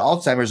 dementia,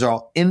 Alzheimer's are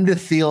all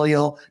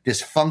endothelial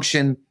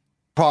dysfunction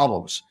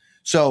problems.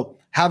 So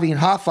having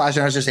hot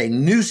flashes is just a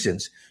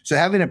nuisance. So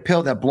having a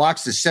pill that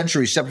blocks the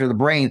central receptor of the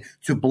brain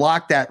to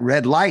block that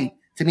red light,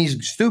 to me,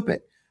 is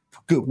stupid.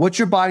 What's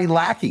your body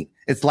lacking?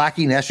 It's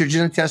lacking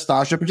estrogen and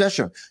testosterone,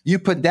 progesterone. You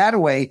put that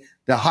away,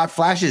 the hot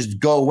flashes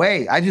go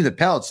away. I do the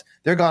pellets.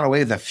 They're gone away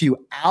within a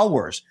few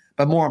hours.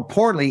 But more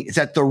importantly, it's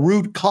at the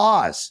root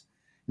cause.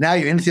 Now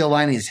your endothelial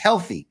lining is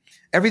healthy.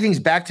 Everything's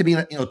back to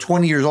being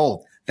 20 years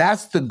old.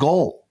 That's the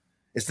goal.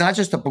 It's not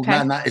just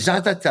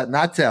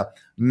not to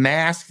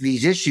mask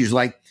these issues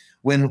like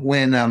when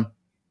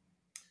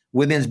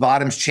women's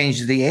bottoms change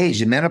to the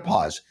age in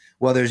menopause.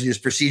 Well, there's this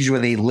procedure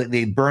where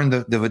they burn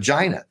the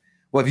vagina.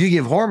 Well, if you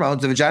give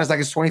hormones, the vagina's like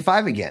it's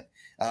 25 again.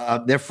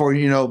 Therefore,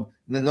 no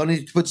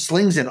need to put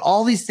slings in.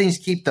 All these things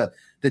keep the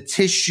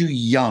tissue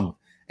young.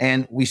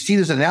 And we see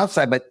this on the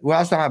outside, but we're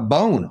also talking about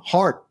bone,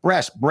 heart,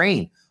 breast,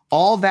 brain.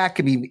 All that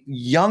could be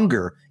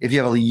younger if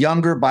you have a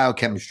younger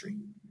biochemistry.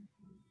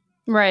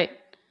 Right.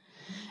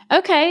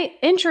 Okay.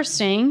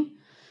 Interesting.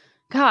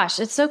 Gosh,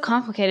 it's so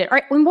complicated. All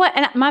right.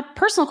 And my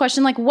personal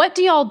question, what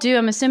do y'all do?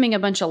 I'm assuming a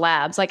bunch of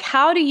labs.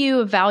 How do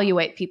you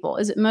evaluate people?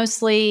 Is it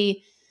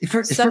mostly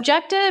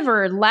subjective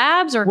or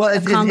labs or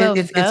a combo of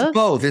both? It's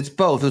both. It's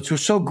both.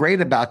 What's so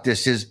great about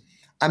this is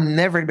I'm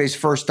never anybody's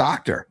first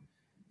doctor.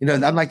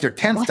 I'm like their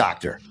 10th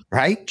doctor,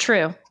 right?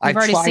 True. I've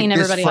already seen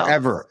everybody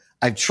forever. else.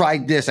 I've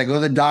tried this. I go to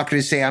the doctor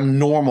to say I'm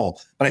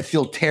normal, but I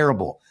feel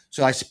terrible.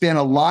 So I spend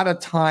a lot of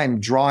time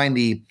drawing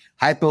the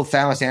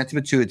hypothalamus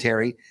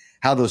antipituitary,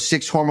 how those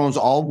 6 hormones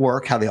all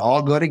work, how they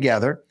all go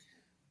together.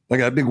 I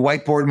got a big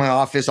whiteboard in my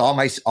office. All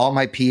my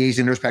PAs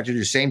and nurse practitioners do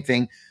the same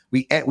thing.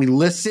 We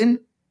listen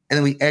and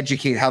then we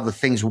educate how the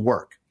things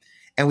work.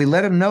 And we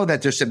let them know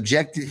that their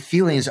subjective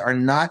feelings are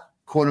not,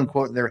 quote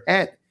unquote, in their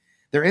head.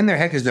 They're in their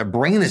head because their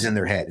brain is in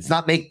their head. It's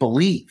not make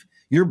believe.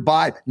 Your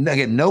body,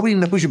 again, nobody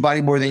knows your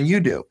body more than you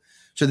do.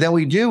 So then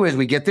we do is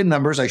we get the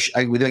numbers. I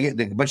get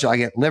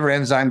liver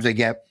enzymes. I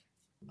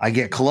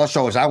get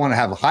cholesterol, because I want to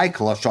have high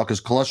cholesterol because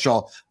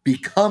cholesterol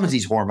becomes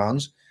these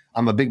hormones.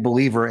 I'm a big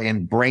believer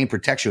in brain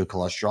protection with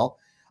cholesterol.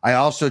 I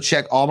also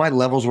check all my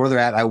levels where they're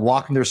at. I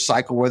walk in their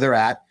cycle where they're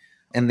at.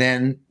 And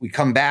then we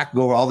come back,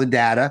 go over all the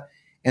data,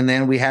 and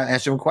then we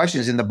answer some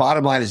questions. And the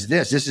bottom line is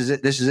this. This is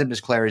it,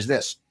 Ms. Claire, is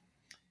this.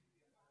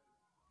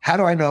 How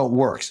do I know it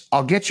works?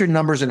 I'll get your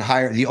numbers in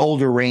the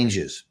older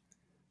ranges.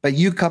 But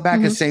you come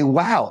back and say,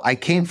 wow, I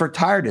came for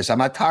tiredness. I'm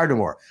not tired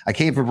anymore. I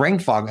came for brain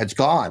fog. It's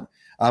gone.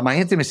 My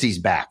intimacy's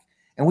back.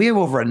 And we have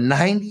over a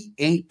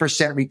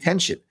 98%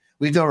 retention.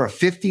 We've done over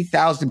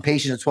 50,000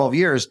 patients in 12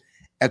 years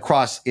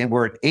and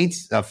we're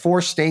at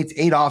 4 states,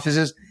 8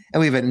 offices, and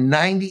we have a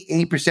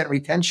 98%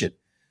 retention.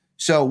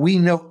 So we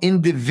know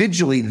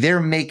individually we're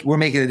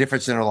making a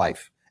difference in their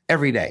life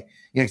every day.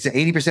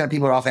 80% of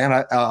people are off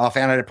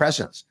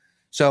antidepressants.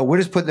 So we're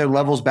just putting their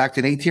levels back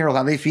to an 18-year-old,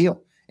 how they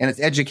feel. And it's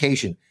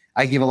education.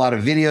 I give a lot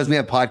of videos. We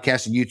have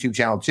podcasts and YouTube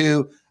channel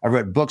too. I've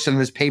read books on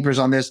this, papers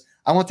on this.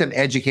 I want them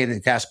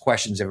educated to ask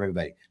questions of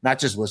everybody, not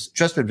just listen,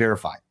 trust but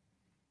verify.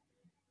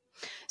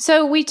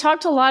 So we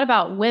talked a lot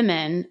about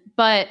women,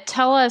 but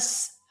tell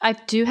us, I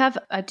do have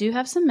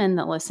some men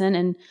that listen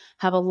and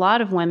have a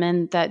lot of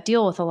women that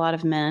deal with a lot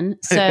of men.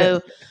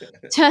 So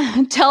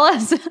tell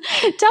us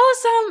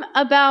some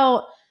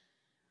about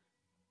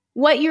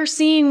what you're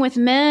seeing with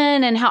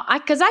men and how,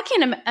 because I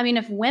can't, I mean,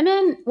 if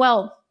women,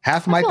 well,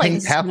 half my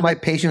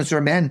patients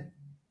are men.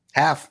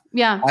 Half.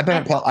 Yeah. I've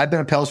been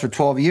on pills for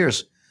 12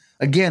 years.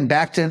 Again,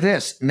 back to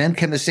this, men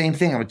can the same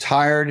thing. I'm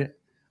tired.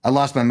 I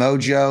lost my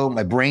mojo,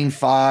 my brain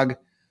fog.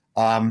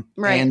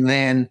 Right. And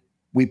then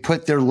we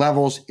put their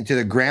levels into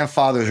their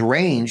grandfather's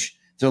range.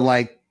 They're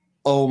like,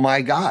 oh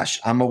my gosh,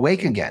 I'm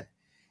awake again.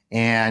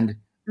 And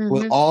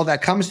with all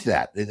that comes to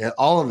that,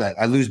 all of that,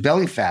 I lose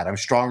belly fat. I'm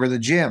stronger in the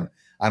gym.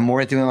 I'm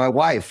more intimate with my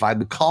wife.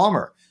 I'm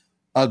calmer.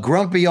 A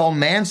grumpy old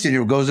man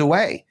syndrome goes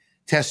away.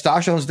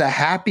 Testosterone is the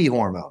happy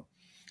hormone.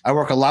 I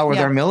work a lot with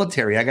our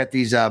military. I got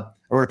these, I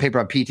wrote a paper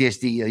on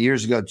PTSD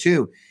years ago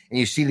too. And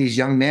you see these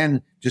young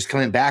men just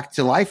coming back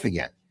to life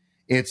again.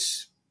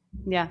 It's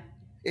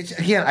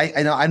again,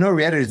 I know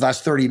we edited the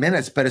last 30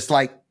 minutes, but it's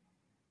like,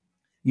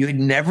 you would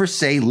never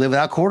say live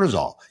without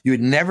cortisol. You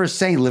would never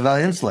say live without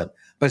insulin,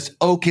 but it's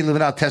okay to live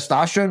without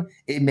testosterone.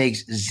 It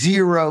makes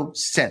zero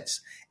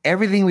sense.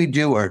 Everything we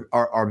do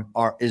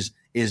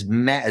is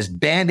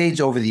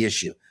Band-Aids over the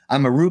issue.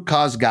 I'm a root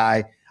cause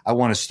guy. I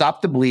want to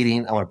stop the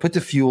bleeding. I want to put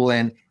the fuel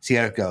in, see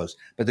how it goes.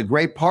 But the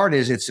great part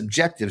is it's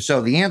subjective.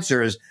 So the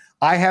answer is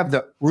I have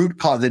the root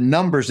cause, the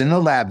numbers in the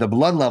lab, the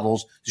blood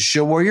levels to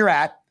show where you're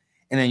at.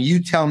 And then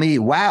you tell me,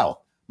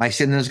 wow, my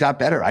symptoms got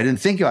better. I didn't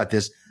think about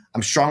this.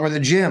 I'm stronger in the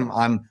gym.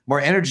 I'm more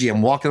energy.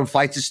 I'm walking up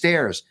flights of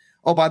stairs.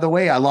 Oh, by the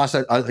way, I lost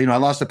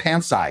a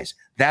pant size.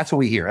 That's what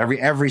we hear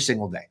every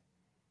single day.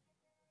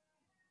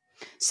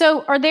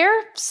 So are there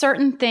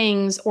certain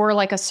things or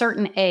like a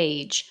certain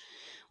age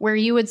where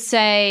you would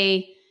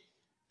say,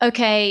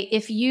 okay,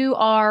 if you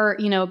are,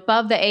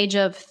 above the age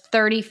of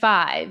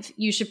 35,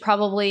 you should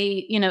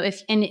probably,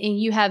 if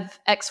you have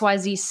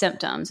XYZ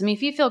symptoms. I mean,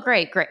 if you feel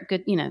great,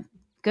 good,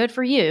 good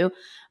for you.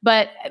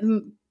 But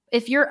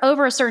if you're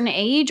over a certain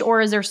age,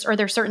 or are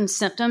there certain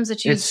symptoms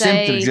that you say? It's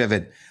symptom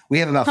driven. We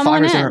have about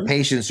 5% of our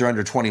patients are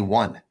under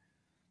 21.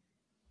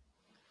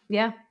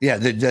 Yeah. Yeah.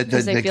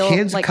 The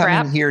kids like coming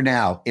crap here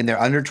now, and they're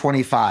under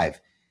 25.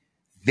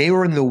 They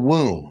were in the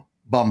womb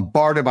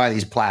bombarded by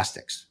these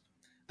plastics.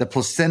 The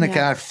placenta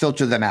cannot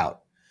filter them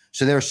out.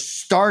 So they're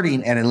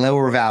starting at a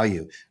lower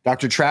value.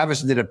 Dr.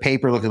 Travis did a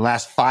paper looking at the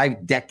last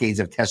 5 decades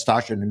of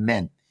testosterone in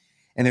men.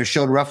 And they're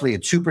showing roughly a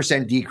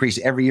 2% decrease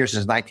every year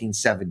since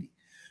 1970.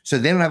 So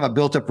they don't have a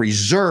built-up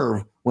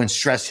reserve when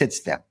stress hits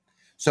them.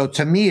 So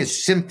to me,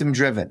 it's symptom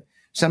driven.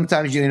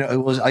 Sometimes,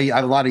 I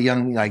have a lot of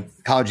young,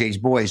 college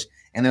age boys,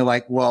 and they're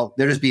like, well,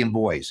 they're just being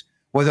boys.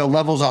 Well, their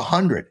level's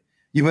 100.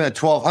 You went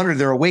at 1200,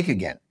 they're awake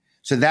again.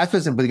 So that's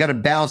what's, but you got to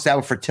balance that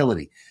with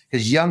fertility,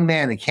 because young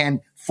men,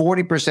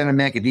 40% of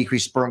men can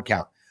decrease sperm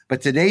count.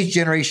 But today's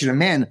generation of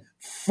men,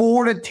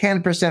 4 to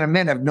 10% of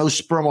men have no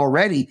sperm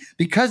already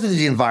because of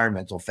the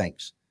environmental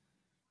things.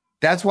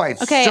 That's why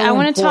it's okay. So I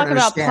want to talk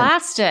about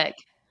plastic.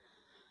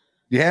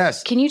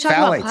 Yes. Can you talk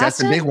about plastic? That's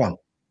the big one.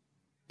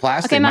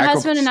 Plastic. Okay, my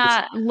husband and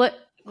I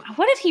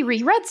what did he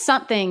read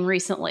something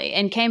recently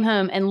and came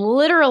home and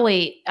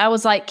literally I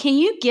was like, can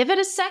you give it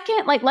a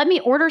second? Like, let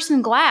me order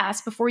some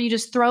glass before you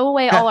just throw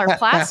away all our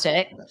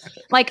plastic.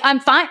 Like,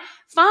 I'm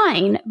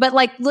fine. But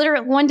like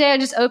literally one day I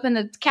just opened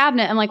the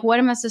cabinet and like, what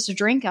am I supposed to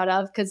drink out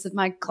of? Because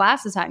my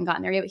glasses hadn't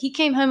gotten there yet. But he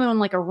came home on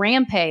like a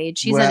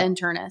rampage. He's an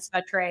internist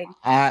by trade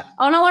on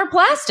all our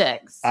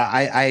plastics.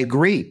 I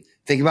agree.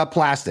 Think about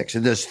plastics.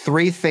 It does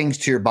 3 things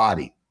to your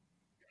body.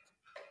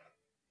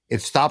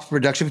 It stops the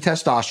production of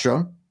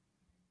testosterone.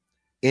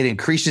 It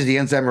increases the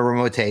enzyme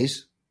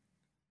aromatase,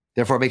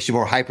 therefore it makes you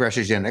more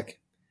hyperestrogenic,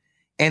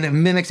 and it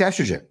mimics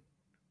estrogen.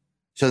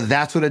 So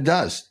that's what it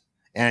does,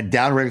 and it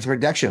downregulates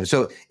production.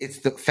 So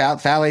it's the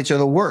phthalates are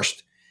the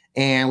worst,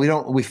 and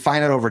we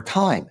find out over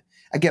time.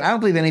 Again, I don't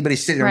believe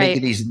anybody's sitting there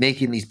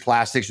making these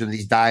plastics or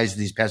these dyes, or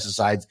these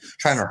pesticides,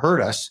 trying to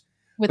hurt us.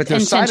 But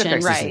there's side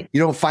effects. Right. You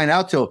don't find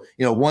out till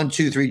 1,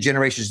 2, 3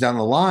 generations down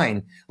the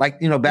line, like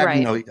back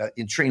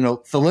in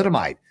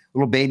thalidomide.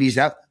 Little babies,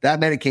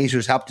 that medication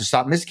was helped to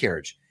stop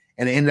miscarriage,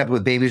 and it ended up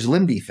with babies'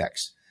 limb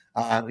defects.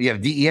 You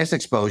have DES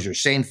exposure,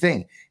 same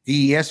thing.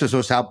 DES was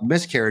supposed to help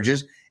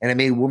miscarriages, and it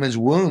made women's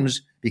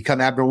wombs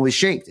become abnormally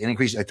shaped and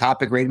increase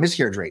ectopic rate and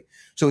miscarriage rate.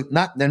 So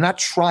they're not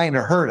trying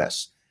to hurt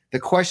us. The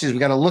question is, we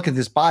got to look at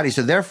this body.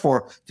 So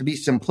therefore, to be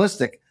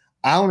simplistic,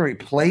 I want to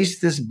replace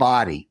this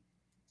body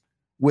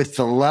with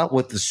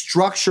the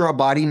structure our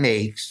body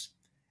makes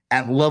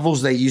at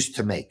levels they used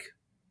to make.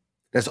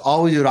 That's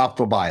all we do at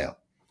Optimal Bio.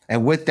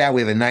 And with that,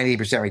 we have a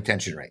 98%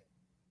 retention rate.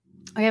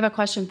 I have a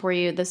question for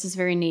you. This is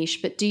very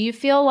niche, but do you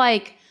feel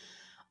like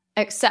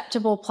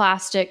acceptable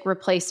plastic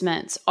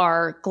replacements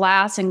are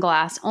glass and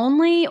glass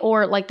only,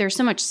 or like there's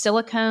so much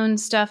silicone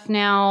stuff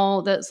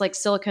now that's like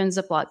silicone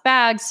Ziploc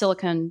bags,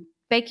 silicone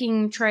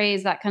baking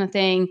trays, that kind of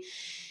thing.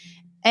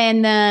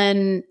 And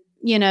then,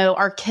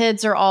 our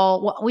kids are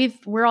all,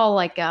 we're all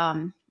like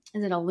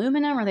is it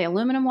aluminum? Are they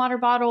aluminum water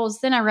bottles?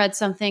 Then I read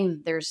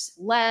something, there's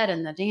lead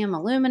in the damn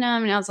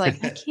aluminum. And I was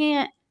like, I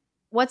can't,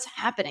 what's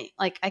happening?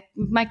 Like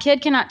my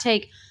kid cannot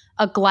take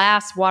a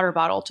glass water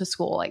bottle to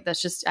school. Like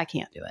that's just, I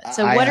can't do it.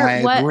 So I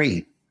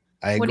agree.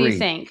 What do you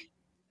think?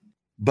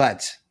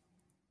 But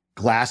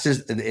glass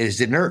is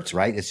inert,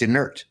 right? It's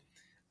inert.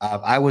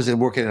 I was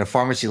working in a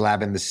pharmacy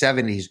lab in the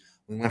 70s.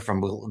 We went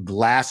from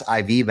glass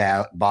IV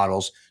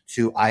bottles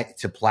to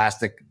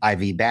plastic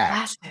IV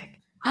bags.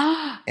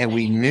 And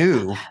we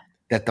knew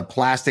that the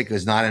plastic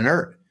is not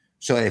inert.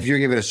 So if you're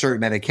given a certain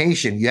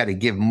medication, you had to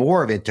give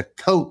more of it to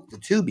coat the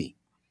tubing.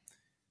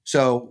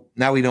 So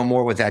now we know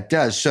more what that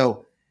does.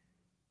 So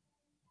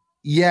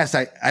yes,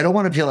 I don't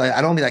want to feel like,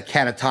 I don't mean like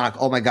catatonic.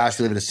 Oh my gosh,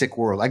 we live in a sick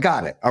world. I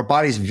got it. Our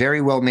body's very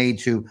well made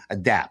to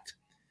adapt,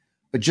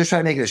 but just try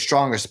to make it as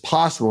strong as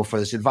possible for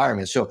this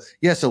environment. So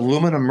yes,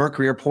 aluminum,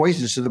 mercury are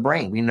poisons to the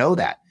brain. We know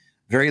that.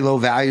 Very low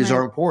values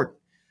are important.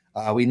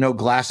 We know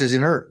glass is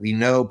inert. We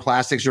know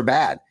plastics are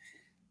bad.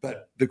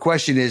 But the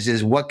question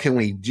is what can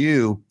we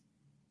do?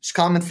 It's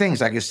common things.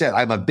 Like I said,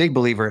 I'm a big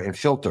believer in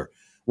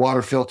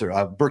water filter.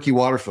 Berkey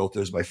water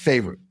filter is my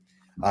favorite.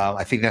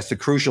 I think that's the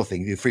crucial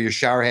thing for your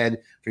shower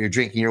head, for your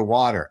drinking your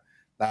water,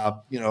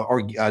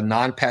 or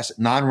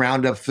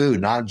non-Roundup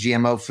food,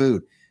 non-GMO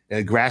food,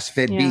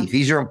 grass-fed beef.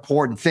 These are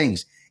important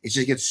things. It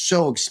just gets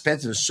so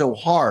expensive, so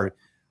hard,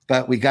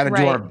 but we got to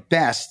do our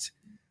best.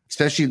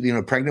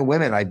 Especially, pregnant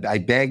women, I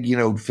beg,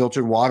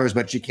 filtered water as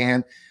much as you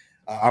can.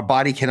 Our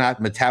body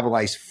cannot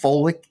metabolize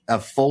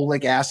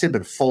folic acid,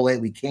 but folate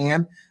we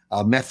can.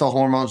 Methyl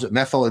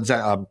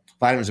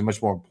vitamins are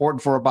much more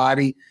important for our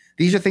body.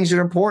 These are things that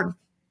are important.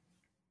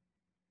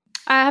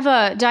 I have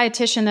a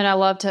dietitian that I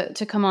love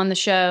to come on the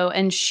show,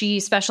 and she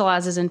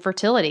specializes in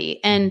fertility.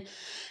 And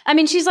I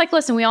mean, she's like,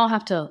 listen, we all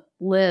have to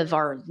live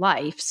our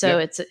life. So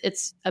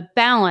it's a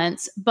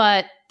balance,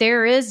 but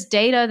there is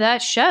data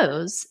that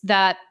shows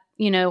that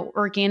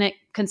organic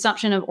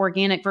consumption of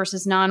organic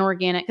versus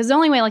non-organic. Because the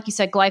only way, like you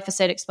said,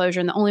 glyphosate exposure,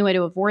 and the only way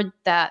to avoid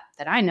that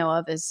I know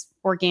of is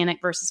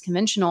organic versus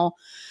conventional.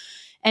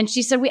 And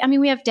she said,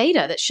 we have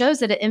data that shows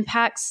that it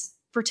impacts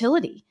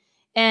fertility.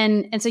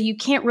 And so you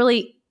can't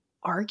really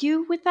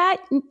argue with that,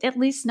 at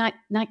least not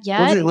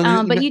yet.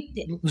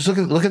 Let's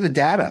look at the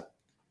data.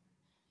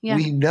 Yeah.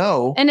 We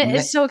know. And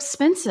it's so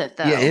expensive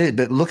though. Yeah, it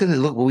is, but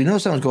we know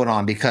something's going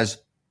on because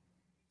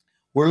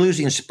we're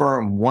losing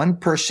sperm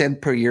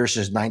 1% per year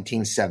since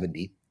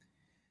 1970.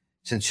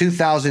 Since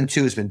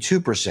 2002, it's been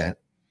 2%.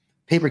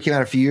 Paper came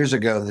out a few years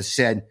ago that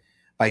said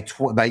by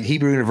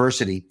Hebrew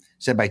University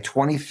said by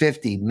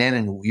 2050, men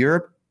in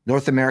Europe,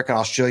 North America,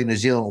 Australia, New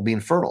Zealand will be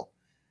infertile.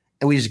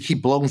 And we just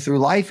keep blowing through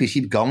life. We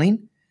keep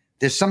going.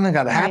 There's something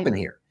got to happen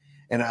here.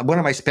 And one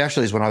of my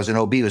specialties when I was in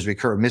OB was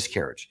recurrent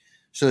miscarriage.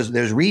 So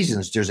there's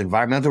reasons. There's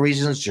environmental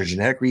reasons. There's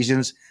genetic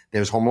reasons.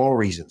 There's hormonal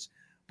reasons.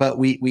 But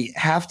we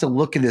have to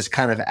look at this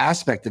kind of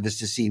aspect of this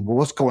to see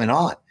what's going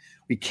on.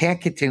 We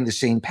can't continue the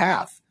same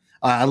path.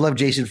 I love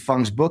Jason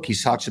Fung's book. He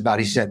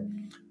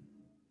said,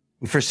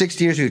 for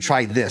 60 years, we've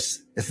tried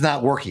this. It's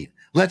not working.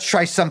 Let's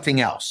try something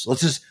else.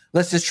 Let's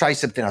just try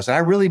something else. And I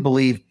really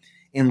believe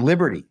in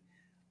liberty.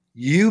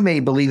 You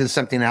may believe in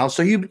something else,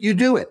 so you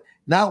do it.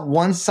 Not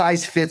one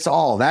size fits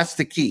all. That's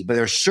the key. But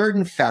there are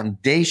certain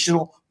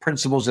foundational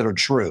principles that are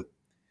true.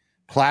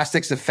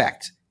 Plastics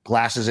affect.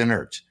 Glass is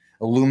inert.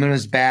 Aluminum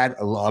is bad.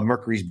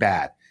 Mercury is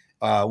bad.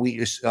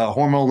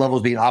 Hormone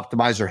levels being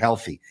optimized are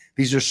healthy.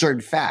 These are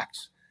certain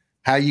facts.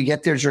 How you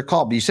get there is your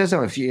call. But you said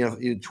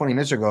something 20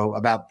 minutes ago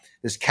about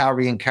this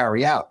calorie in,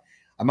 calorie out.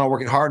 I'm not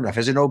working hard enough.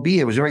 As an OB,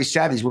 it was very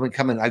sad. These women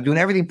come in. I'm doing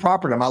everything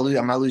proper. I'm not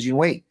losing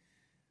weight.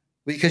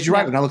 Because you're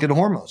right. When I look at the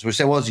hormones, we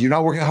say, well, you're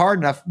not working hard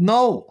enough.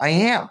 No, I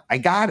am. I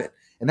got it.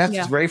 And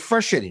that's very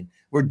frustrating.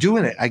 We're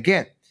doing it.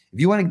 Again, if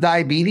you want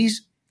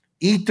diabetes,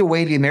 eat the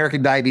way the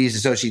American Diabetes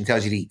Association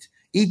tells you to eat.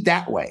 Eat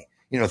that way.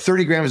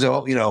 30 grams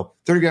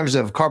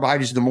of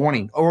carbohydrates in the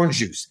morning, orange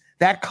juice.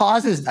 That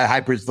causes a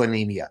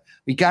hyperinsulinemia.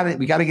 We got to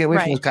get away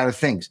from those kind of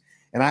things.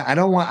 And I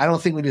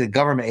don't think we need a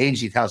government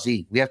agency to tell us to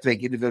eat. We have to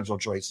make individual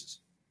choices.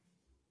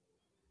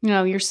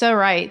 No, you're so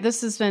right.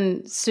 This has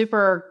been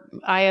super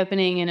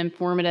eye-opening and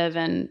informative,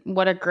 and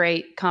what a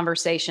great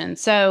conversation.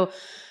 So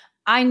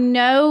I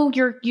know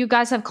you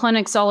guys have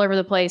clinics all over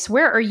the place.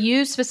 Where are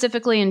you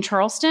specifically in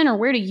Charleston, or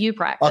where do you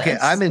practice? Okay,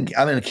 I'm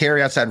in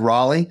Cary outside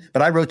Raleigh,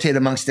 but I rotate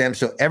amongst them.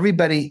 So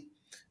everybody,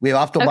 we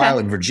have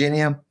OptoBio in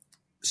Virginia,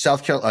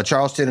 South Carolina,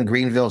 Charleston and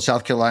Greenville,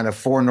 South Carolina,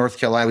 4 North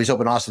Carolina. We just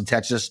opened Austin,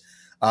 Texas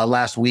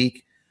last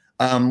week.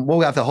 We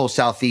got the whole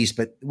Southeast.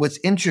 But what's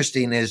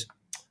interesting is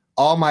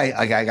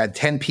I got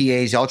 10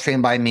 PAs, all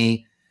trained by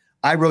me.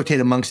 I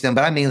rotate amongst them,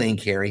 but I'm mainly in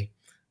Cary.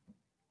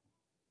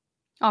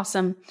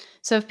 Awesome.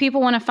 So if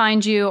people want to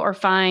find you or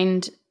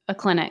find a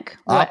clinic,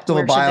 where should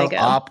they go?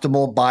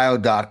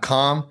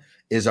 Optimalbio.com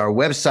is our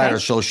website, our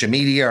social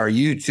media, our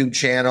YouTube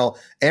channel,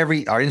 our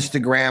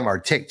Instagram, our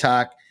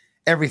TikTok,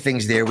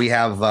 everything's there. We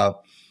have a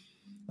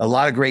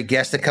lot of great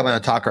guests that come in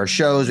and talk our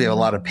shows. We have a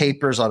lot of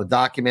papers, a lot of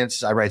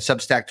documents. I write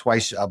Substack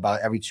twice a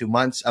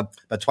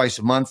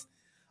month.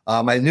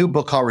 My new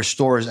book called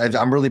Restores,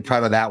 I'm really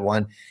proud of that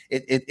one.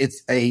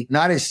 It's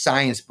not a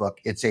science book.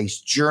 It's a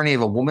journey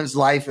of a woman's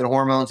life and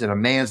hormones and a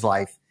man's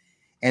life.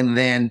 And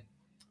then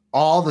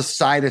all the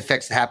side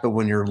effects that happen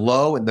when you're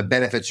low and the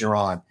benefits you're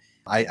on.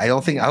 I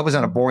don't think I was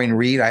on a boring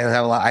read. I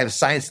have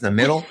science in the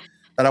middle,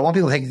 but I want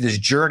people to take this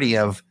journey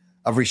of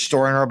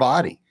restoring our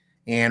body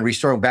and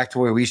restoring back to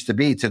where we used to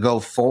be to go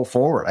full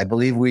forward. I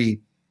believe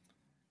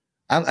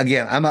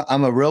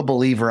I'm a real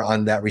believer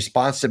on that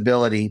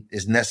responsibility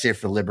is necessary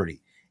for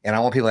liberty. And I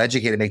want people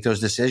educated to make those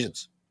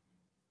decisions.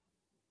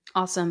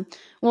 Awesome.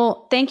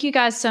 Well, thank you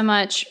guys so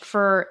much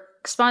for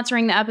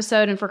sponsoring the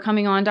episode and for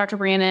coming on, Dr.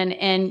 Brannon.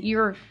 And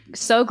you're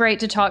so great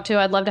to talk to.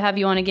 I'd love to have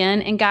you on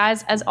again. And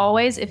guys, as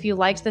always, if you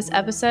liked this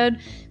episode,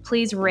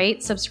 please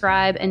rate,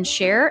 subscribe, and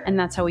share. And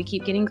that's how we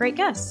keep getting great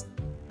guests.